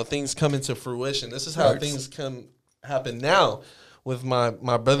 you know, things come into fruition. This is how things happen now with my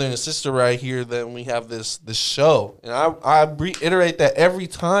brother and sister right here. Then we have this show, and I reiterate that every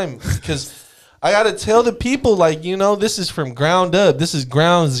time because I got to tell the people, like, you know, this is from ground up. This is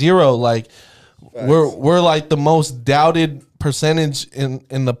ground zero. Like, we're like the most doubted percentage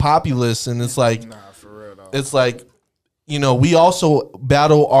in the populace, and it's like, for real though. it's like, you know, we also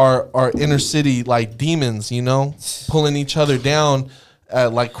battle our inner city like demons, you know, pulling each other down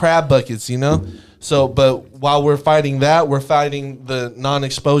like crab buckets, you know. So, but while we're fighting that, we're fighting the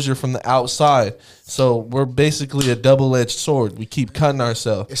non-exposure from the outside. So we're basically a double-edged sword. We keep cutting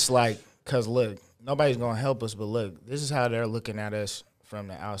ourselves. It's like, cause look, nobody's gonna help us, but look, this is how they're looking at us from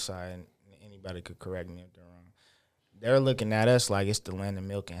the outside, and anybody could correct me if they're wrong. They're looking at us like it's the land of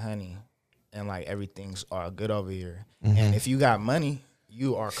milk and honey, and like everything's all good over here. And if you got money,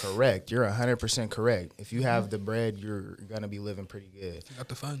 you are correct. You're 100% correct. If you have the bread, you're gonna be living pretty good. You got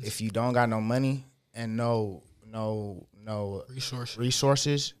the funds. If you don't got no money and no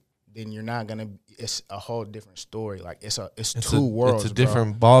resources, then you're not gonna. It's a whole different story. Like it's two worlds. It's a bro.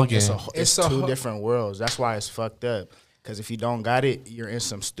 different ball game. It's two different worlds. That's why it's fucked up. Because if you don't got it, you're in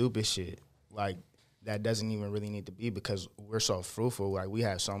some stupid shit. Like that doesn't even really need to be, because we're so fruitful. Like we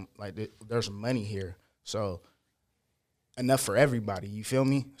have some, like there's money here, so enough for everybody. You feel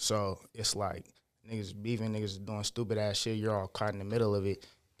me? So it's like niggas beefing, niggas doing stupid ass shit. You're all caught in the middle of it.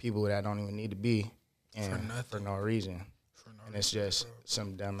 People that don't even need to be, and for no reason. And it's just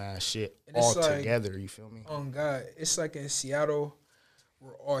some dumb ass shit all together. You feel me? Oh God, it's like in Seattle,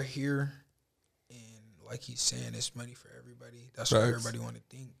 we're all here, and like he's saying, it's money for everybody. That's what everybody want to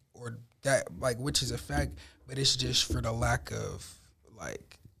think, or that, like, which is a fact. But it's just for the lack of,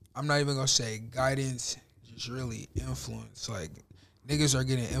 like, I'm not even gonna say guidance, just really influence. Like niggas are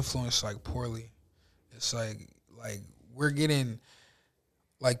getting influenced like poorly. It's like we're getting,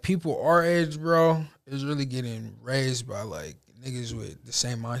 like, people our age, bro, is really getting raised by like niggas with the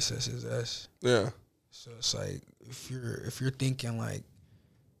same mindsets as us. Yeah. So it's like if you're thinking like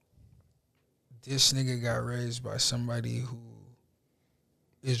this nigga got raised by somebody who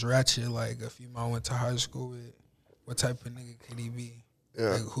is ratchet, like a female I went to high school with, what type of nigga could he be? Yeah.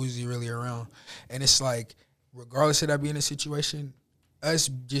 Like, who's he really around? And it's like, regardless of that being a situation, us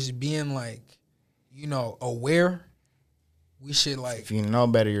just being like, you know, aware, we should like. If you know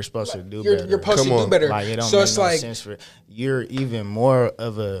better, you're supposed to do better. You're supposed to do better. Like it don't so make it's no like, sense for you're even more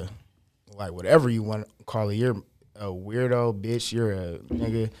of a, like, whatever you want to call it. You're a weirdo, bitch. You're a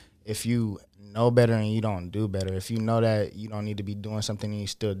nigga. If you know better and you don't do better, if you know that you don't need to be doing something and you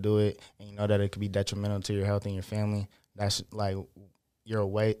still do it, and you know that it could be detrimental to your health and your family, that's like you're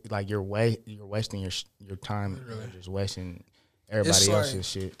wasting your time. You're just wasting everybody else's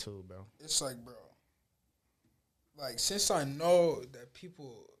shit too, bro. It's like, bro, like, since I know that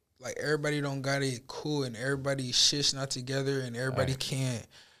people like everybody don't got it cool, and everybody shit's not together, and everybody can't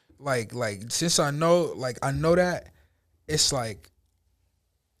like since I know that it's like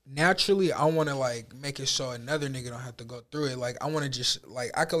naturally I want to like make it so another nigga don't have to go through it. Like I want to just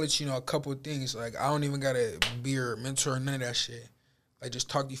like I could let you know a couple of things. Like I don't even gotta be your mentor or none of that shit. Like just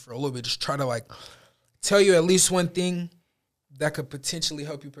talk to you for a little bit. Just try to like tell you at least one thing that could potentially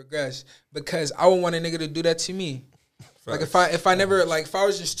help you progress. Because I would want a nigga to do that to me. Like if I never like if I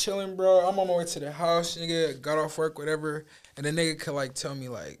was just chilling, bro, I'm on my way to the house, nigga, got off work, whatever, and the nigga could like tell me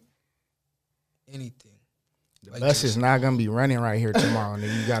like anything. The bus is not gonna be running right here tomorrow,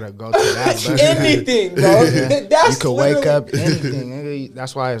 nigga. You gotta go to that bus. Anything, bro. Yeah. That's you could wake up anything, nigga.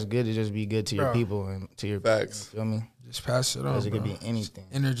 That's why it's good to just be good to your people and to your facts. You feel me? Just pass it on. It could be anything.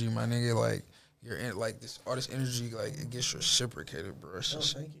 Energy, my nigga. Like you're in, like this. All this energy, like it gets reciprocated, bro. It's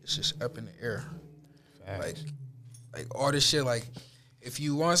just up in the air. Facts. Like all this shit. Like if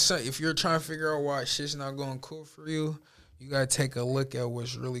you want if you're trying to figure out why shit's not going cool for you, you gotta take a look at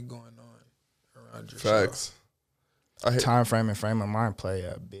what's really going on around yourself. Facts. Time frame and frame of mind play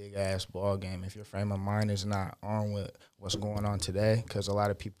a big ass ball game. If your frame of mind is not on with what's going on today, because a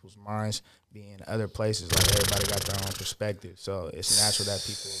lot of people's minds be in other places, like everybody got their own perspective, so it's natural that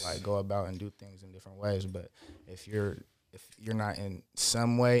people like go about and do things in different ways. But if you're not in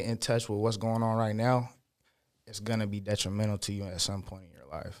some way in touch with what's going on right now, it's gonna be detrimental to you at some point in your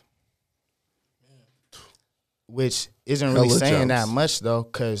life. Which isn't really saying that much though,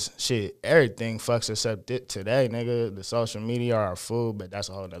 cause shit, everything fucks us up today, nigga. The social media are our food, but that's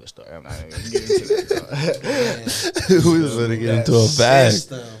a whole nother story. I'm not even gonna get into that. We was gonna get into a bag.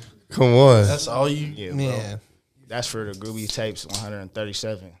 Come on, that's all you, man. Bro. That's for the Groovy tapes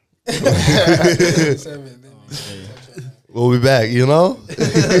 137. We'll be back. You know,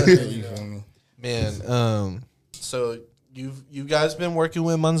 you feel me? Man. So. You guys been working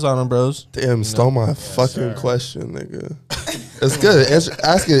with Manzano Bros? Damn, stole my fucking question, nigga. It's good.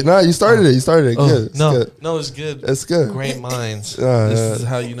 Ask it. No, you started it. Good. It's good. No, it's good. It's good. Great minds. This is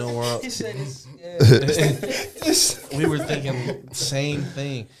how you know we're all. We were thinking same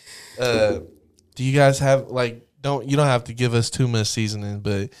thing. Do you guys have like you don't have to give us too much seasoning,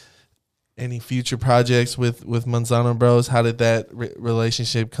 but any future projects with Manzano Bros? How did that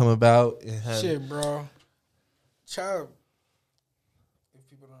relationship come about? Shit, bro. Chop. If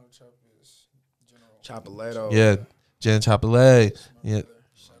people don't know what Chop is, General. Chapaleto. Yeah, Jen Chapale. Yeah.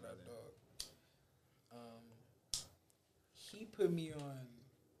 Shout out, dog. He put me on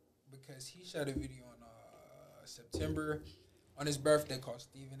because he shot a video on September on his birthday called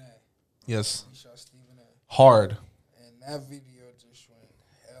Stephen A. Yes. He shot Stephen A. Hard. And that video just went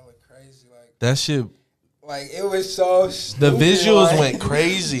hella crazy. Like that shit. Like it was so stupid. The visuals went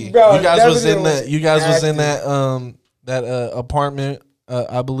crazy. Bro, you guys was in that. Was you guys active. was in that apartment.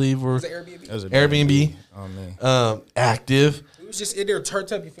 I believe or was it Airbnb? It was Airbnb. Oh man. Active. It was just in there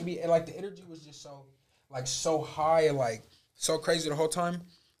turned up. You feel me? And like the energy was just so high and like so crazy the whole time.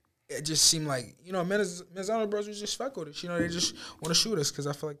 It just seemed like Manzano Bros was just fuck with us. They just want to shoot us because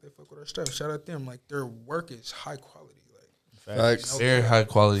I feel like they fuck with our stuff. Shout out them. Like their work is high quality. Facts. Very high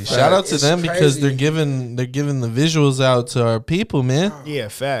quality. Shout out to them because they're giving the visuals out to our people, man. Yeah,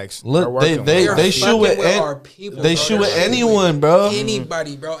 facts. Look, they shoot with our people. They shoot with anyone, bro.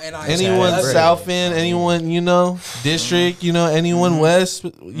 Anybody, bro. And anyone South End, anyone District, anyone West,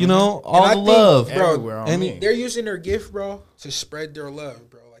 all the love, bro. They're using their gift, bro, to spread their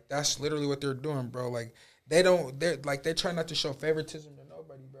love, bro. Like that's literally what they're doing, bro. Like they try not to show favoritism to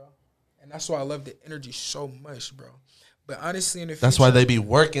nobody, bro. And that's why I love the energy so much, bro. But honestly, in the future, that's why they be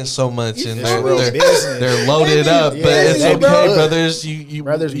working so much and they're they're loaded up. Yeah, but it's okay, bro. brothers.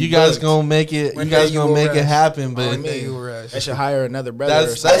 You guys gonna make it. You guys gonna make it happen. But they should hire another brother.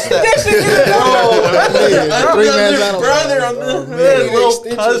 That's that. Brother on the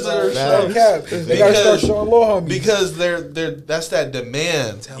little cousin or something. They gotta start showing little homies because they're that's that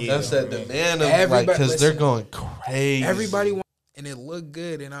demand. That's that demand of like because they're going crazy. Everybody wants. And it looked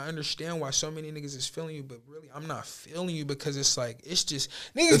good, and I understand why so many niggas is feeling you, but really, I'm not feeling you because it's like it's just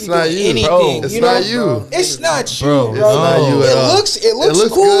niggas. It's be not doing you, anything, bro. It's not you. Bro. It's not you, bro. bro. It's not you at all. It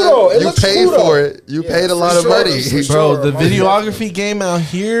looks cool good. though. You paid for it. You paid a lot of money, bro. The videography game out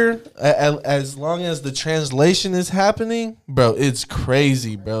here, as long as the translation is happening, bro, it's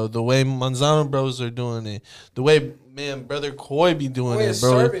crazy, bro. The way Manzano Bros are doing it, the way. Man, brother Koi be doing it,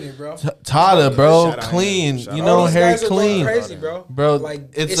 bro. Tada, bro, clean. Harry clean, crazy, bro. Bro, like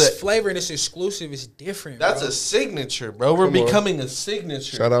it's flavor and it's exclusive. It's different. That's a signature, bro. We're becoming a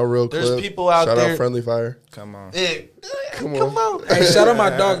signature. Shout out Real Clip. There's people out there. Shout out Friendly Fire. Come on. Come on. Hey, shout out my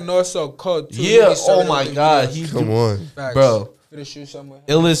dog Noah So Cold too. Yeah. Oh my God. Come on, bro. finna shoot something with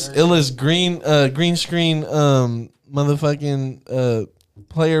him. Illest green screen motherfucking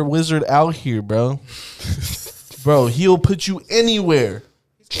player wizard out here, bro. Bro, he'll put you anywhere.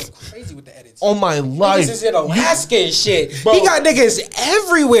 He's crazy with the edits. On my life. Niggas is in Alaska and shit. Bro, he got niggas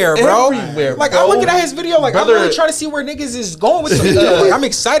everywhere, bro. Everywhere, like, bro. I'm looking at his video, like, Brother, I'm really trying to see where niggas is going with them. Like, I'm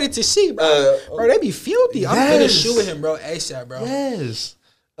excited to see, bro. Bro, they be filthy. I'm finna shoot with him, bro, ASAP, bro. Yes.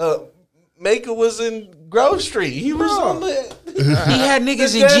 Maka was in Grove Street. He was on the... He had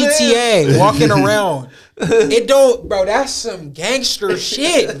niggas in GTA walking around. It don't, bro. That's some gangster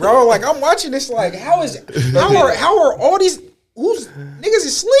shit, bro. Like, I'm watching this. Like, how are all these niggas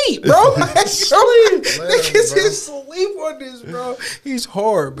asleep, bro? Niggas is asleep on this, bro. He's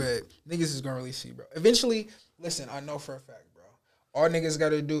hard, but niggas is gonna really see, bro. Eventually, listen. I know for a fact, bro. All niggas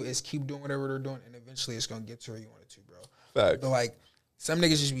gotta do is keep doing whatever they're doing, and eventually it's gonna get to where you want it to, bro. Fact. But like, some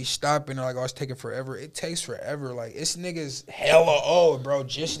niggas just be stopping or like, oh, it's taking forever. It takes forever. Like, it's niggas hella old, bro,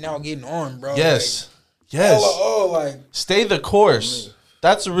 just now getting on, bro. Yes. Like, hella old, like. Stay the course.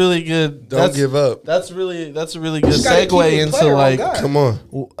 That's a really good. Don't give up. That's a really good segue into like, come on,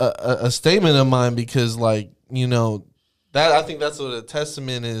 a statement of mine, because like, you know, that I think that's what a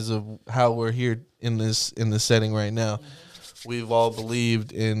testament is of how we're here in this setting right now. We've all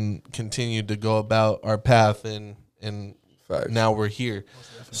believed and continued to go about our path, and now we're here.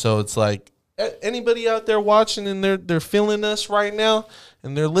 So it's like, anybody out there watching and they're feeling us right now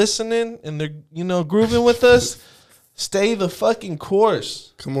and they're listening and they're, you know, grooving with us, stay the fucking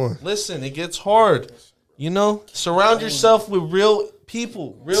course. Come on. Listen, it gets hard. You know, surround yourself with real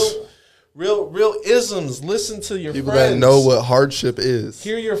people, real isms. Listen to your people friends. that know what hardship is.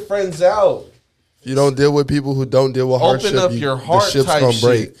 Hear your friends out. If you don't deal with people who don't deal with hardship, open up your heart. The ship's type gonna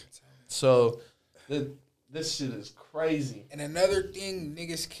break. shit. So this shit is crazy. And another thing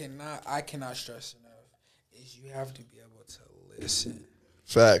I cannot stress enough is you have to be able to listen.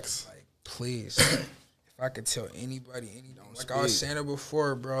 Facts. Like, please. If I could tell anybody anything, like I was saying it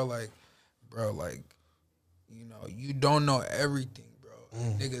before, bro, you know, you don't know everything, bro.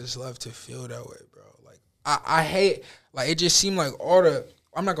 Niggas love to feel that way, bro. Like, I hate, like, it just seemed like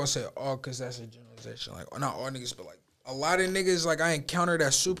I'm not gonna say all because that's a generalization. Like, not all niggas, but like a lot of niggas, like, I encountered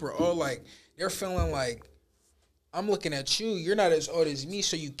that super old, like, they're feeling like, I'm looking at you. You're not as old as me,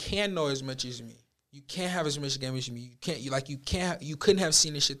 so you can know as much as me. You can't have as much game as me. You couldn't have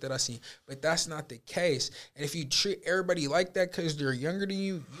seen the shit that I seen. But that's not the case. And if you treat everybody like that because they're younger than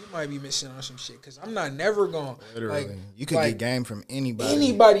you, you might be missing on some shit. Because I'm not never going to. Literally. Like, you could get game from anybody.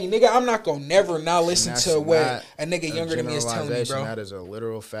 Anybody, nigga. I'm not going to never not listen to what a nigga younger than me is telling me, bro. That is a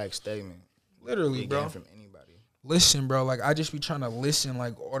literal fact statement. Literally, bro. Game from anybody. Listen, bro. Like, I just be trying to listen,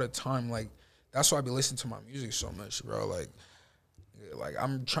 like, all the time. Like, that's why I be listening to my music so much, bro. Like,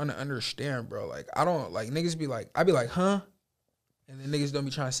 I'm trying to understand, bro. Like, I don't, like, niggas be like, I be like, huh? And then niggas don't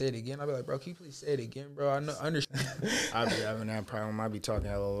be trying to say it again. I be like, bro, can you please say it again, bro? I understand. I be having that problem. I be talking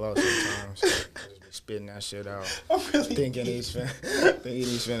hella low sometimes. I just be spitting that shit out. I'm really thinking he's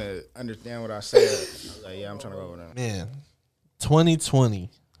finna understand what I said. I was like, yeah, I'm trying to go over that. Man, 2020.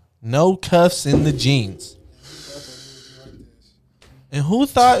 No cuffs in the jeans. And who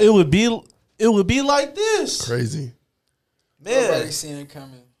thought it would be like this? Crazy. Man. Nobody seen it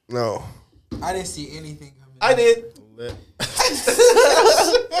coming. No. I didn't see anything coming. I did.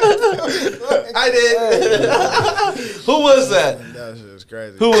 I did. Who was that? That shit was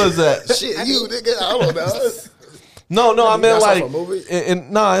crazy. Who was that? Shit, you nigga. I don't know. No, I meant like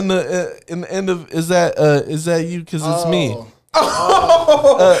in the end of is that you? Because it's me.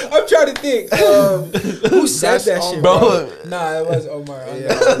 I'm trying to think. Who said that shit, bro? Nah, it was Omar.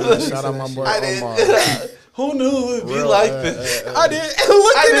 Yeah, shout out my boy Omar. Who knew it would be like this? I did.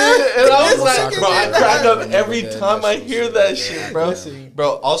 Look at that. And I was like, bro, I crack up every time I hear that shit, bro.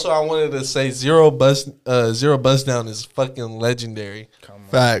 Bro, also I wanted to say Zero Bust Down is fucking legendary.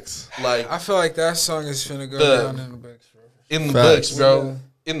 Facts. Like, I feel like that song is finna go down in the books, bro. In the books, bro.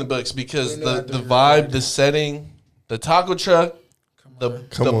 In the books, because the vibe, the setting, the taco truck, the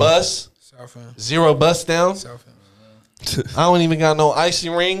bus, Zero Bust Down. I don't even got no icy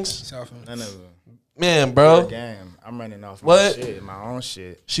rings. None of them. Man, bro. I'm running off my shit, my own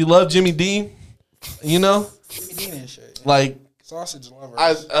shit. She loved Jimmy Dean, you know? Jimmy Dean and shit. Like, sausage lover.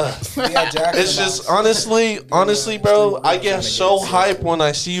 It's just honestly, bro, I get so hyped when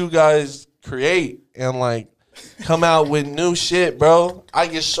I see you guys create and like come out with new shit, bro. I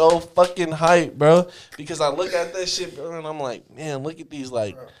get so fucking hyped, bro, because I look at that shit, bro, and I'm like, man, look at these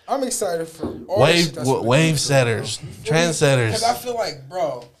like. I'm excited for all wave setters, trendsetters. Because I feel like,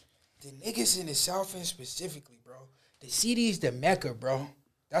 bro, the niggas in the South End specifically, bro, the city's the Mecca, bro.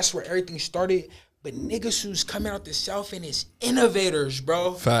 That's where everything started. But niggas who's coming out the South and is innovators,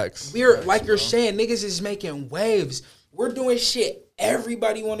 bro. Facts. We're like you're saying, niggas is making waves. We're doing shit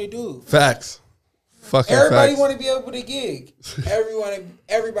everybody want to do. Facts. Fucking Everybody facts. want to be able to gig.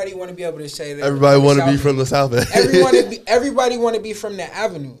 Everybody want to be able to say that. Everybody want to be from the South End. Everybody want to be from the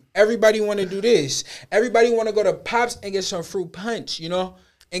Avenue. Everybody want to do this. Everybody want to go to Pops and get some fruit punch, you know,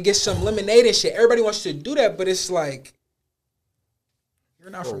 and get some lemonade and shit. Everybody wants to do that, but it's like you're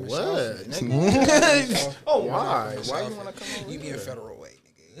not from the South. Oh, why? Why you want to come over You be here? in Federal Way,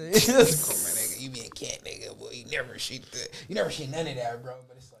 nigga. Come on, nigga. You be in Kent, nigga. Boy, you never see none of that, bro.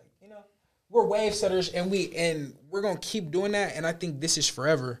 But it's like, you know, we're wave setters, and we're gonna keep doing that. And I think this is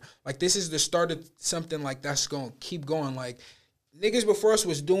forever. Like, this is the start of something like that's gonna keep going. Like, niggas before us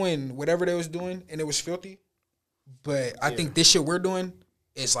was doing whatever they was doing, and it was filthy. But I think this shit we're doing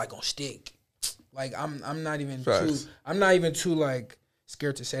is like gonna stick. Like, I'm not even too like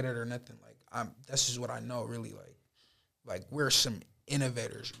scared to say that or nothing. Like, that's just what I know, really. Like we're some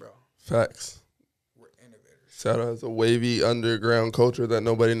innovators, bro. Facts. We're innovators. Shout out to wavy underground culture that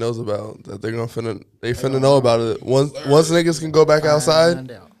nobody knows about. That they finna know about it. Once niggas can go back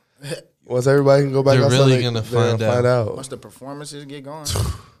outside. Once everybody can go back They're outside, really gonna find out. Once the performances get going.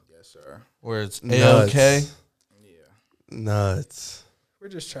 Yes, sir. Where it's Nuts. A-OK. Yeah. Nuts. We're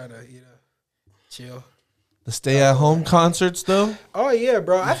just trying to, you know, chill. The stay-at-home concerts, though? Oh, yeah,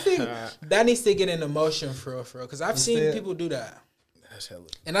 bro. I think that needs to get into motion for real. Because I've seen people do that. That's hella.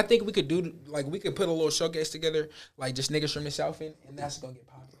 And I think we could do, like, we could put a little showcase together, like, just niggas from the South End, and that's going to get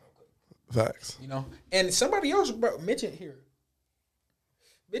popular real quick. Facts. You know? And somebody else, bro, mentioned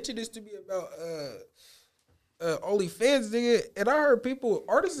this to be about OnlyFans, nigga. And I heard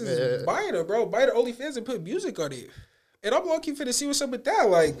artists is buying it, bro. Buy the OnlyFans and put music on it. And I'm low-key finna see what's up with that.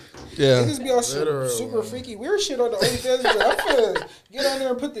 Like, niggas be on some super freaky weird shit on the OnlyFans, but I'm finna get on there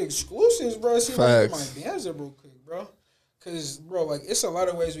and put the exclusives, bro. See if I can get my bands up real quick, bro. Because, bro, like, it's a lot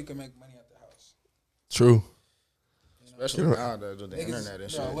of ways we can make money at the house. True. Especially nowadays with the internet and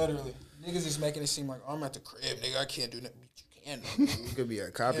shit. No, literally. Niggas is making it seem like, oh, I'm at the crib, nigga. I can't do nothing. You can. You could be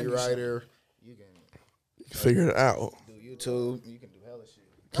a copywriter. You can Figure it out. do YouTube. You can do hella shit.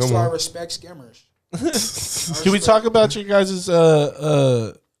 That's why I respect scammers. Can we talk about your guys'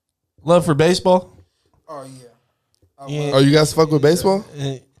 love for baseball? Oh, yeah. Yeah. Oh, you guys fuck with baseball?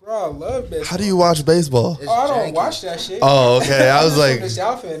 Bro, I love baseball. How do you watch baseball? Oh, I don't watch that shit. Oh, okay. I was like, From the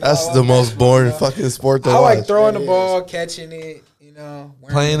South End, that's I the love most baseball, boring you know? fucking sport to I watch. like throwing the ball, catching it, you know,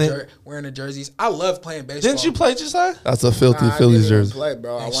 Playing wearing the jerseys. I love playing baseball. Didn't you play just now? That's a filthy Nah, I Phillies didn't even jersey. play,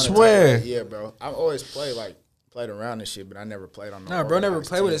 bro. I wanted swear. To, yeah, bro. I always played around and shit, but I never played on. Nah, bro, never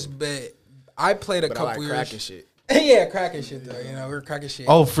played with us, but I played a But couple I like years. cracking shit. Yeah, cracking shit though. You know, we were cracking shit.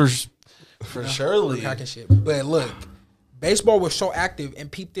 Oh, for We're surely. cracking shit. But look, baseball was so active,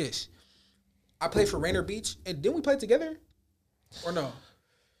 and peep this. I played for Rainier Beach, and didn't we play together? Or no?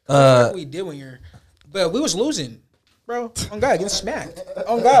 I feel like we did one year, but we was losing, bro. On God, getting smacked.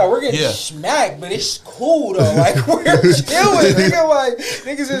 On God, we're getting smacked, but it's cool though. Like we're chilling, nigga. Like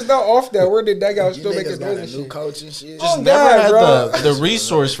niggas is not off that. We're in the dugout still making got a noise and new shit. coach and shit. Oh, Never God, had bro. the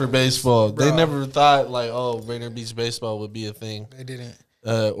resource for baseball. They Bro. never thought like, oh, Rainier Beach baseball would be a thing, They didn't.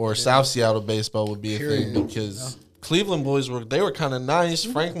 or South Seattle baseball would be a Period. thing because Cleveland boys were kind of nice.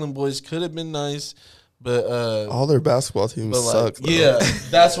 Franklin boys could have been nice, but All their basketball teams but suck. like, yeah,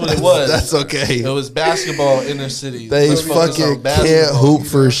 that's what it was. That's okay. It was basketball inner city. They Let's focus on fucking basketball. can't hoop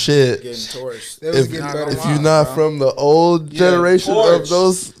for shit. Getting torched. They was If, getting not better. gonna if lie, you're not bro. from the old generation torch. of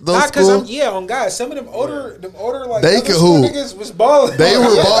those Not because schools, on God, some of them older like They other could school hoop. niggas was balling. they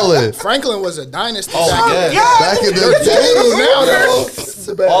were balling. Franklin was a dynasty. Oh, back yeah. Back in the day, now though.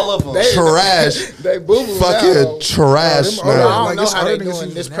 All of them. trash, They boo boo fucking trash them I older- now. don't Like, know it's how they harder niggas doing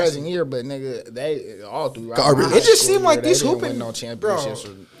who's this nasty. present year, but nigga, they all through Garbage. It just seemed like these they didn't hooping, win no bro. championships.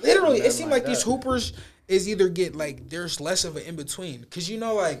 or Literally, it nothing seemed like these that. hoopers is either get like there's less of an in between because you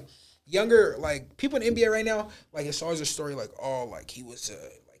know like younger like people in the NBA right now like it's always a story like oh like he was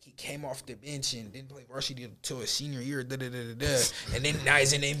like he came off the bench and didn't play varsity until his senior year and then now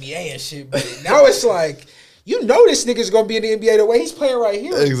he's in the NBA and shit. But now it's like. You know this nigga's gonna be in the NBA the way he's playing right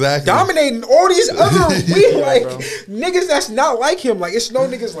here. Exactly. Dominating all these other weird like bro. niggas that's not like him. Like it's no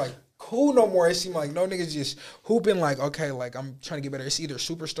niggas like cool no more. It seemed like no niggas just hooping like okay, like I'm trying to get better. It's either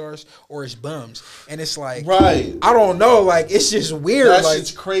superstars or it's bums. And it's like Right. I don't know, like it's just weird. That like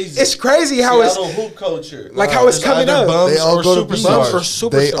shit's crazy. it's crazy how Seattle it's hoop culture. like how it's There's coming either up. bums They all or go to beach. superstars. Bums or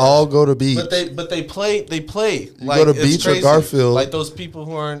They superstars. all go to beach. But they play. Like, go to it's Beach or crazy. Garfield. Like those people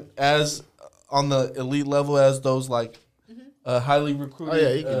who aren't as on the elite level as those like highly recruited. Oh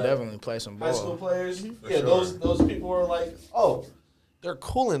yeah, he can definitely play some high school ball. players. Yeah, those people are like, oh, they're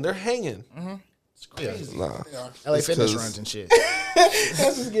cooling, they're hanging. Crazy. Nah. LA It's Fitness 'cause- runs and shit.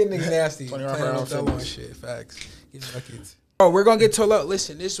 That's just getting niggas nasty. 24 Playing hour with double and fitness. shit. Facts. Getting buckets. Bro, we're gonna get to a lot.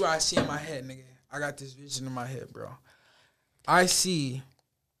 Listen, this is what I see in my head, nigga. I got this vision in my head, bro. I see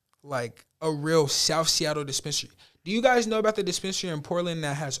like a real South Seattle dispensary. Do you guys know about the dispensary in Portland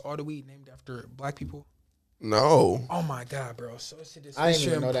that has all the weed named after black people? No. Oh my god, bro! So it's a I didn't dispensary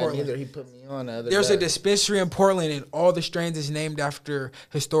even in know that Portland. neither. He put me on the other There's day. a dispensary in Portland, and all the strains is named after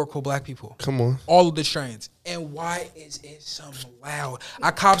historical black people. Come on. All of the strains. And why is it something loud? I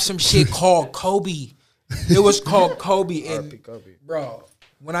copped some shit called Kobe. It was called Kobe. And RP Kobe. bro,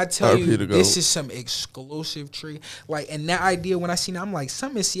 when I tell RP you to this go. is some exclusive tree, like, and that idea when I seen it, I'm like,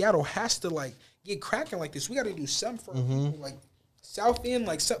 something in Seattle has to like get cracking like this. We got to do something for people, like South End,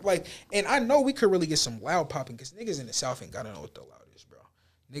 like something like. And I know we could really get some loud popping because niggas in the South End gotta know what the loud is, bro.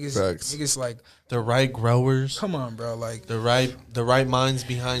 Facts. Niggas like, The right growers, come on, bro, like. the right minds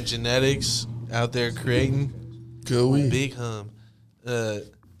behind genetics out there creating Good weed. big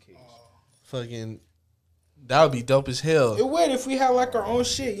fucking that would be dope as hell. It would if we had like our own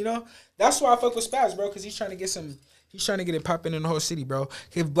shit, you know. That's why I fuck with Spaz, bro, because he's trying to get some. He's trying to get it popping in the whole city, bro.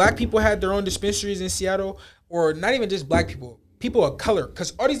 If black people had their own dispensaries in Seattle, or not even just black people, people of color,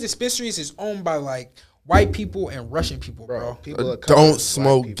 because all these dispensaries is owned by like white people and Russian people, bro. People of color, Don't black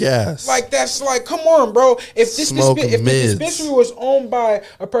smoke people. gas. Like that's like, come on, bro. If this Smoke if the mids. dispensary was owned by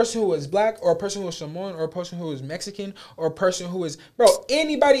a person who was black, or a person who was Samoan, or a person who was Mexican, or a person who is, bro,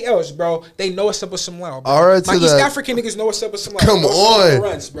 anybody else, bro, they know what's up with some loud. Bro. All right, My to East that- African niggas know what's up with some loud. Come Those are on.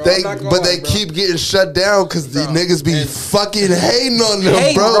 runs, bro. They, I'm not gonna but lie, they bro. keep getting shut down because the Bro. niggas be fucking hating on them,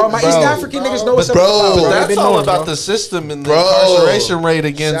 Hey, bro. bro, my East African niggas know what's up Bro. with loud, But bro. That's They've been all knowing, about bro. the system and the Bro. incarceration rate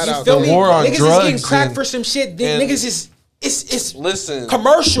against Shout out the to war on Niggas drugs. is getting cracked and- for some shit. Niggas is it's listen,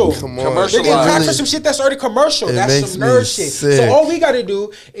 commercial. Come on. Commercial They're getting cracked Really- for some shit that's already commercial. It That's makes some me nerd shit. sick. So all we gotta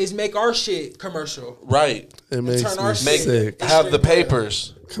do is make our shit commercial. right? It makes turn me our shit- Make sick. have the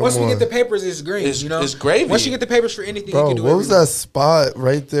papers. Once we on. get the papers, it's green. It's- you know, it's gravy. Once you get the papers for anything, you Bro, can do what was everything. that spot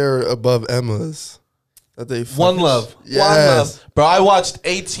right there above Emma's? That they One fucking- love, one Yes. love, bro. I watched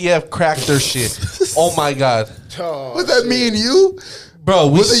ATF crack their shit. Oh my god, Oh, Was that me and you? bro.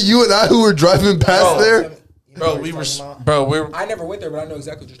 Was it you and I who were driving past Bro. there? Bro, we were, bro, we're, I never went there, but I know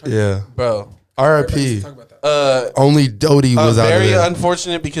exactly what you're talking about. Yeah. bro. Everybody used R.I.P. to talk about that. Only Doty was out of Very there.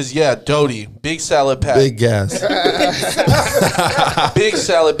 unfortunate because Doty, big salad pack, Big gas. big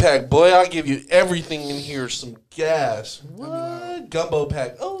salad pack. Boy, I'll give you everything in here. Some gas. What? Gumbo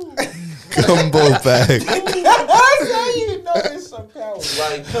pack. Oh, Combo bag. That's how you know there's some power.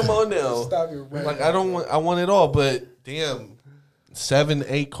 like come on now. Stop your rant. Like I don't want. I want it all, but damn, 7,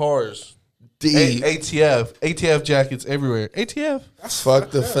 8 cars. D. ATF jackets everywhere. ATF. Fuck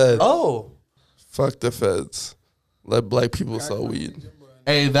the feds. Oh. Fuck the feds. Let black people sell weed.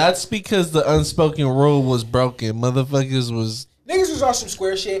 Hey, that's because the unspoken rule was broken. Motherfuckers was Niggas was on some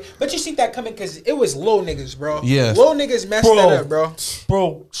square shit, but you see that coming because it was little niggas, bro. Yeah. Little niggas messed Bro. that up, bro.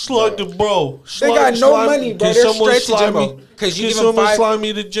 bro. Slug the bro. They got no money, bro. Can They're someone straight to slide Jimbo. me? 'Cause you Can give 'em someone 5 slide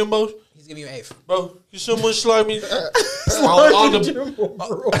me to Jimbo? He's giving you an eighth. Bro, can someone slide me on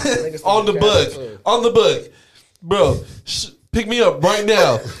the book? On the book, bro. Pick me up right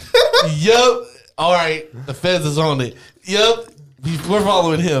now. Yup. All right, the feds is on it. Yup. We're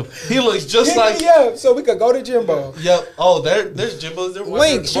following him. He looks just Pick like. me up so we could go to Jimbo. Yep. Oh, there's Jimbo's. There.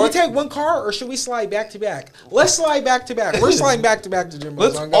 Link, should we take one car or should we slide back to back? Let's slide back to back. We're sliding back to back to Jimbo.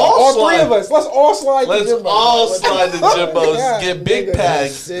 Let's all three slide. of us. Let's all slide Let's to Jimbo. all slide to Jimbo's. Yeah. Get big Niggas pack.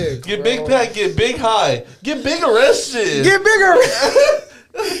 is sick, Get bro. big pack. Get big high. Get big arrested. Get bigger.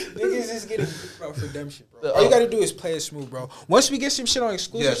 Niggas is getting bro, for dumb shit, bro. All you gotta do is play it smooth, bro. Once we get some shit on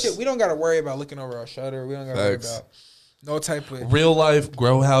exclusive Yes. shit, we don't gotta worry about looking over our shoulder. We don't gotta worry Facts. about no type of Real life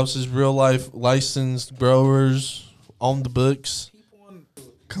grow houses. Real life licensed growers on the books.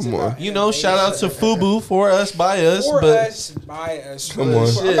 Come on. You know, shout out to Fubu for us, by us. for but us, by us. Come on.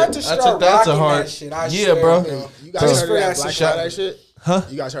 I'm about to Shit, start that's a rocking hard- that shit. I Yeah, swear, bro. You guys Just heard for of that that Black shit. Friday shit? Huh?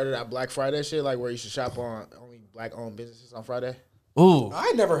 You guys heard of that Black Friday shit? Like where you should shop on only black owned businesses on Friday? Ooh,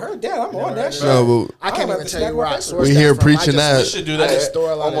 I never heard that. I'm on that shit. No, but I can't I'm about even to tell you snack where my I paper. sourced We that here from. preaching I that. we should do I that just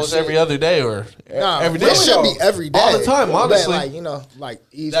store a lot of almost shit. every other day or Nah, every day. it should be every day. All the time, But, honestly. like, you know, like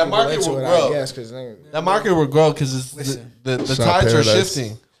ease That people market into will it, grow. I guess, because That market will grow because it's Listen. the Shop tides are paradise.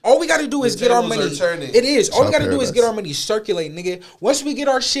 shifting. All we gotta do is The get our tables money. are turning. It is. All we Shop gotta do is paradise. get our money circulating, nigga. Once we get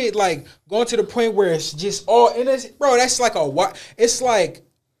our shit like going to the point where it's just all in us, bro. That's like it's like,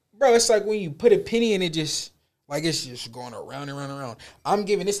 bro. It's like when you put a penny and it just Like, it's just going around and around and around. I'm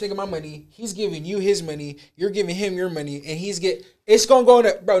giving this nigga my money. He's giving you his money. You're giving him your money. And it's going to go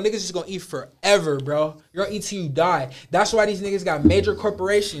into, bro, niggas is going to eat forever, bro. You're going to eat till you die. That's why these niggas got major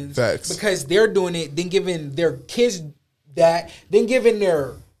corporations. Facts. Because they're doing it, then giving their kids that, then giving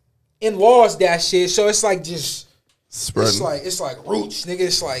their in-laws that shit. So it's like just, Spreading. it's like roots, nigga.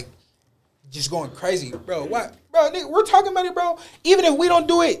 It's like just going crazy, bro. What? Bro, nigga, we're talking about it, bro. Even if we don't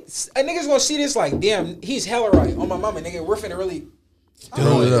do it, a nigga's gonna see this like, damn, he's hella right on my mama, nigga. We're finna really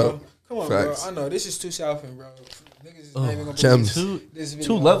do it bro. up. Come on, Facts. bro. I know this is too southing, bro. Niggas is not even gonna Gems. believe this video.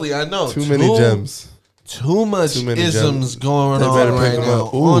 Too lovely, I know. Too many gems. Too much Too many isms gems. going They better on pick right them now.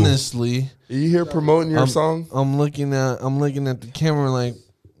 up. Ooh. Honestly, Are you here promoting your song? I'm looking at the camera like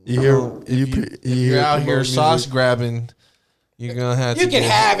You hear? if you're out here sauce grabbing, you're gonna have to. You can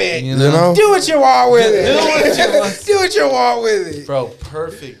have it. You know? Do what you want with it. Do what you want. Do what you want with it. Bro,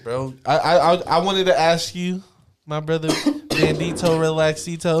 perfect, bro. I wanted to ask you, my brother Bandito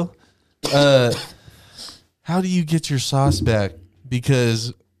Relaxito, how do you get your sauce back?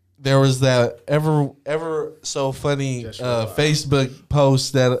 Because there was that ever so funny Facebook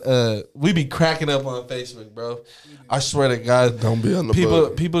post that we be cracking up on Facebook, bro. I swear to God, Don't be on the people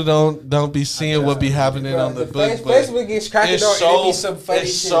book. people don't be seeing what be happening on the book. But Facebook gets cracking it's on so and it be some funny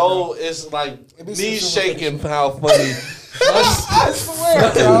it's shit, so bro. it's like be some knees funny shaking how funny. I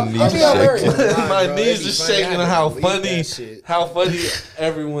swear, bro. Knees I'll be hilarious. shaking. My knees are shaking how funny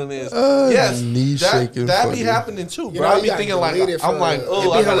everyone is. Yes, knees shaking that funny. be happening too, You bro. know, I you be gotta thinking like delete it I'm for- like, it oh, be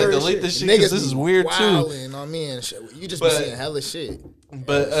I gotta hilarious delete shit. this shit because Niggas this is be weird too. wilding on me and shit. You just But- be seeing hella shit.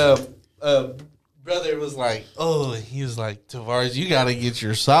 But brother was like, oh, he was like, Tavares, you gotta get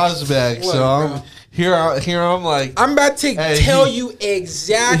your sauce back. So I'm here. I'm like, I'm about to Hey, tell he- you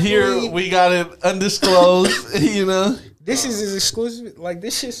exactly. here we got it undisclosed. You know. This is as exclusive. Like,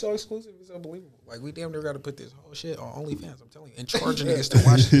 this shit's so exclusive. It's unbelievable. Like, we damn near got to put this whole shit on OnlyFans. I'm telling you, and charging niggas to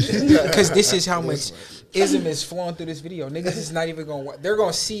watch this shit because this is how much ism is flowing through this video. Niggas is not even going. They're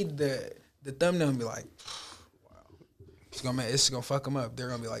gonna see the thumbnail and be like, wow, it's gonna fuck them up. They're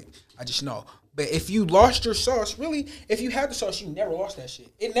gonna be like, I just know. But if you lost your sauce, really, if you had the sauce, you never lost that shit.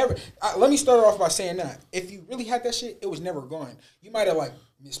 It never. Let me start off by saying that if you really had that shit, it was never gone. You might have like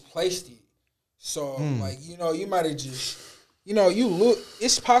misplaced it. So, like, you know, you might have just, you know, you lose.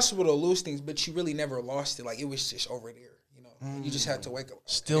 It's possible to lose things, but you really never lost it. Like, it was just over there, you know. You just had to wake up.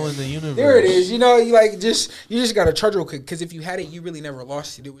 Still in the universe. There it is. You know, you just got to charge real quick. Because if you had it, you really never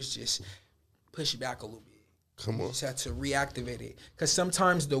lost it. It was just push it back a little bit. Come on. You just had to reactivate it. Because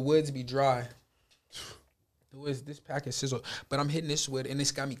sometimes the woods be dry. The woods, this pack is sizzled. But I'm hitting this wood, and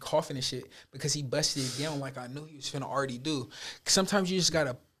it's got me coughing and shit because he busted it down like I knew he was finna already do. Sometimes you just got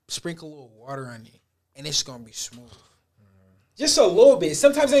to sprinkle a little water on it, and it's gonna be smooth. Just a little bit.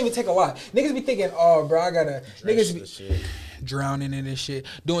 Sometimes it don't even take a lot. Niggas be thinking, oh, bro, I gotta. Niggas be drowning in this shit,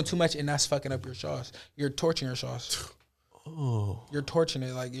 doing too much, and that's fucking up your sauce. You're torching your sauce. Oh, You're torching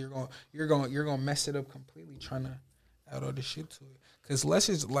it. Like you're gonna mess it up completely, trying to add all this shit to it. Cause less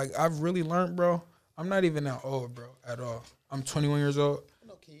is like I've really learned, bro. I'm not even that old, bro, at all. I'm 21 years old,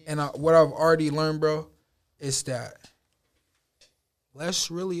 and what I've already learned, bro, is that less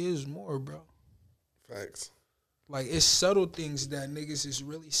really is more, bro. Facts. Like, it's subtle things that niggas is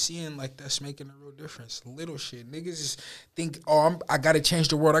really seeing, like, that's making a real difference. Little shit. Niggas just think, oh, I got to change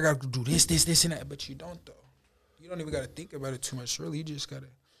the world. I got to do this, and that. But you don't, though. You don't even got to think about it too much, really. You just got to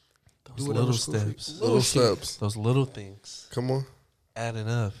those do little whatever's cool for you. steps. Little shit. steps. Those little things Come on. adding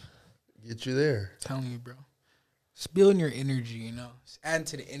up. Get you there. Telling you, bro. It's building your energy, you know. It's adding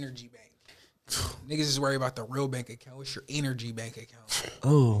to the energy bank. Niggas is worried about the real bank account. What's your energy bank account?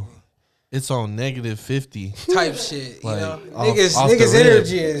 Oh, it's on -50. Type shit, Like, you know. off Niggas the rip.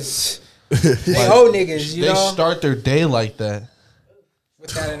 energy is they owe niggas, you They know. start their day like that.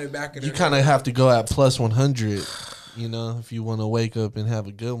 With that in the back of You their kind of have to go at +100, you know, if you want to wake up and have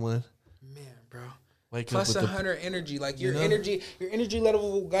a good one. man, bro. Wake Plus up with 100 energy. Like You your know? energy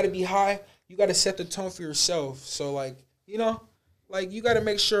level got to be high. You got to set the tone for yourself. So like, you know, like you got to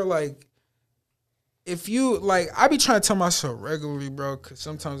make sure like if you like, I be trying to tell myself regularly, bro, because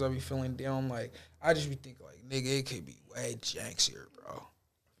sometimes I be feeling down. Like I just be thinking like, nigga, it could be way janksier, bro.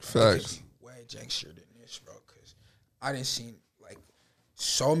 Facts. It could be way janksier than this, bro. Because I didn't see like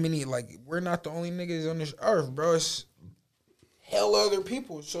so many. Like we're not the only niggas on this earth, bro. It's hell other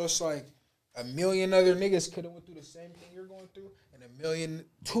people. So it's like 1 million other niggas could have went through the same thing you're going through, and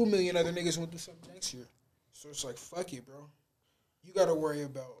 2 million other niggas went through something next year. So it's like, fuck it, bro. You got to worry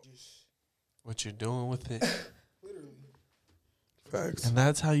about just what you're doing with it. literally. Facts. And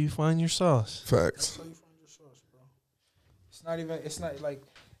that's how you find your sauce. Facts. That's how you find your sauce, bro. It's not like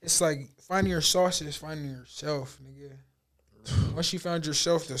it's like finding your sauce is finding yourself, nigga. Once you found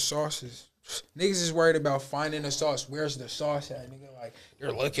yourself, the sauces. Niggas is worried about finding the sauce. Where's the sauce at, nigga? Like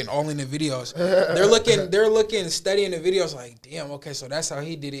they're looking all in the videos. They're looking, studying the videos. Like, damn, okay, so that's how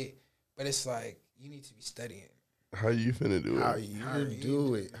he did it. But it's like you need to be studying. How you finna do it? How you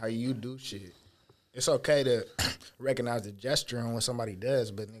do it? How you do shit? It's okay to recognize the gesture and what somebody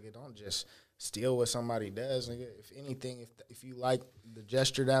does, but nigga, don't just steal what somebody does, nigga. If anything, if you like the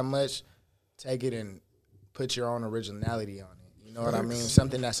gesture that much, take it and put your own originality on it. You know what I mean?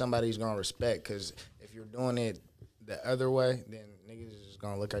 Something that somebody's gonna respect. Because if you're doing it the other way, then niggas is just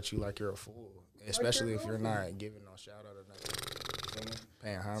gonna look at you like you're a fool. Especially if you're not giving no shout out or nothing.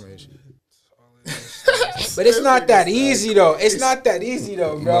 Paying homage. But it's not that easy though. It's not that easy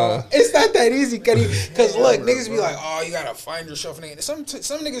though, bro. Nah. It's not that easy, cause look, niggas be like, oh, you gotta find yourself, nigga. Some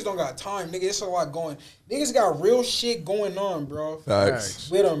niggas don't got time, nigga. It's a lot going. Niggas got real shit going on, bro. Facts.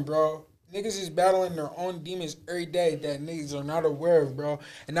 With them, bro. Niggas is battling their own demons every day that niggas are not aware of, bro.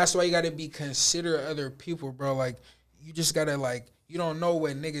 And that's why you gotta be considerate of other people, bro. Like, you just gotta, like, you don't know how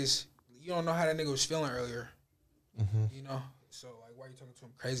that nigga was feeling earlier. Mm-hmm. You know? So, like, why you talking to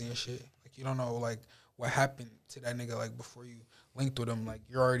him crazy and shit? Like, you don't know, like, what happened to that nigga, like, before you linked with him. Like,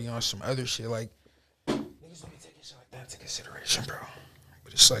 you're already on some other shit. Like, niggas don't be taking shit like that into consideration, bro.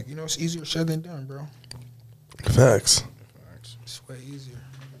 But it's like, you know, it's easier said than done, bro. Facts. It's way easier.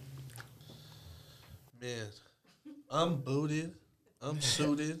 Man, I'm booted. I'm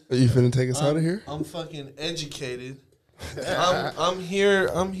suited. Are you finna take us out of here? I'm fucking educated. I'm here.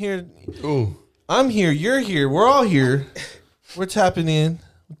 Ooh. I'm here. You're here. We're all here. We're tapping in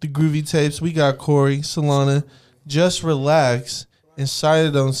with the Groovy tapes. We got Corey, Solana. Just relax. And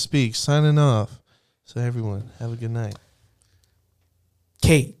Silent Don't Speak. Signing off. So everyone, have a good night.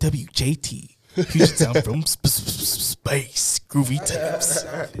 KWJT. Future Sound from space. Groovy tapes.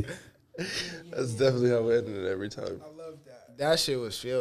 That's definitely how we ended it every time. I love that. That shit was filled.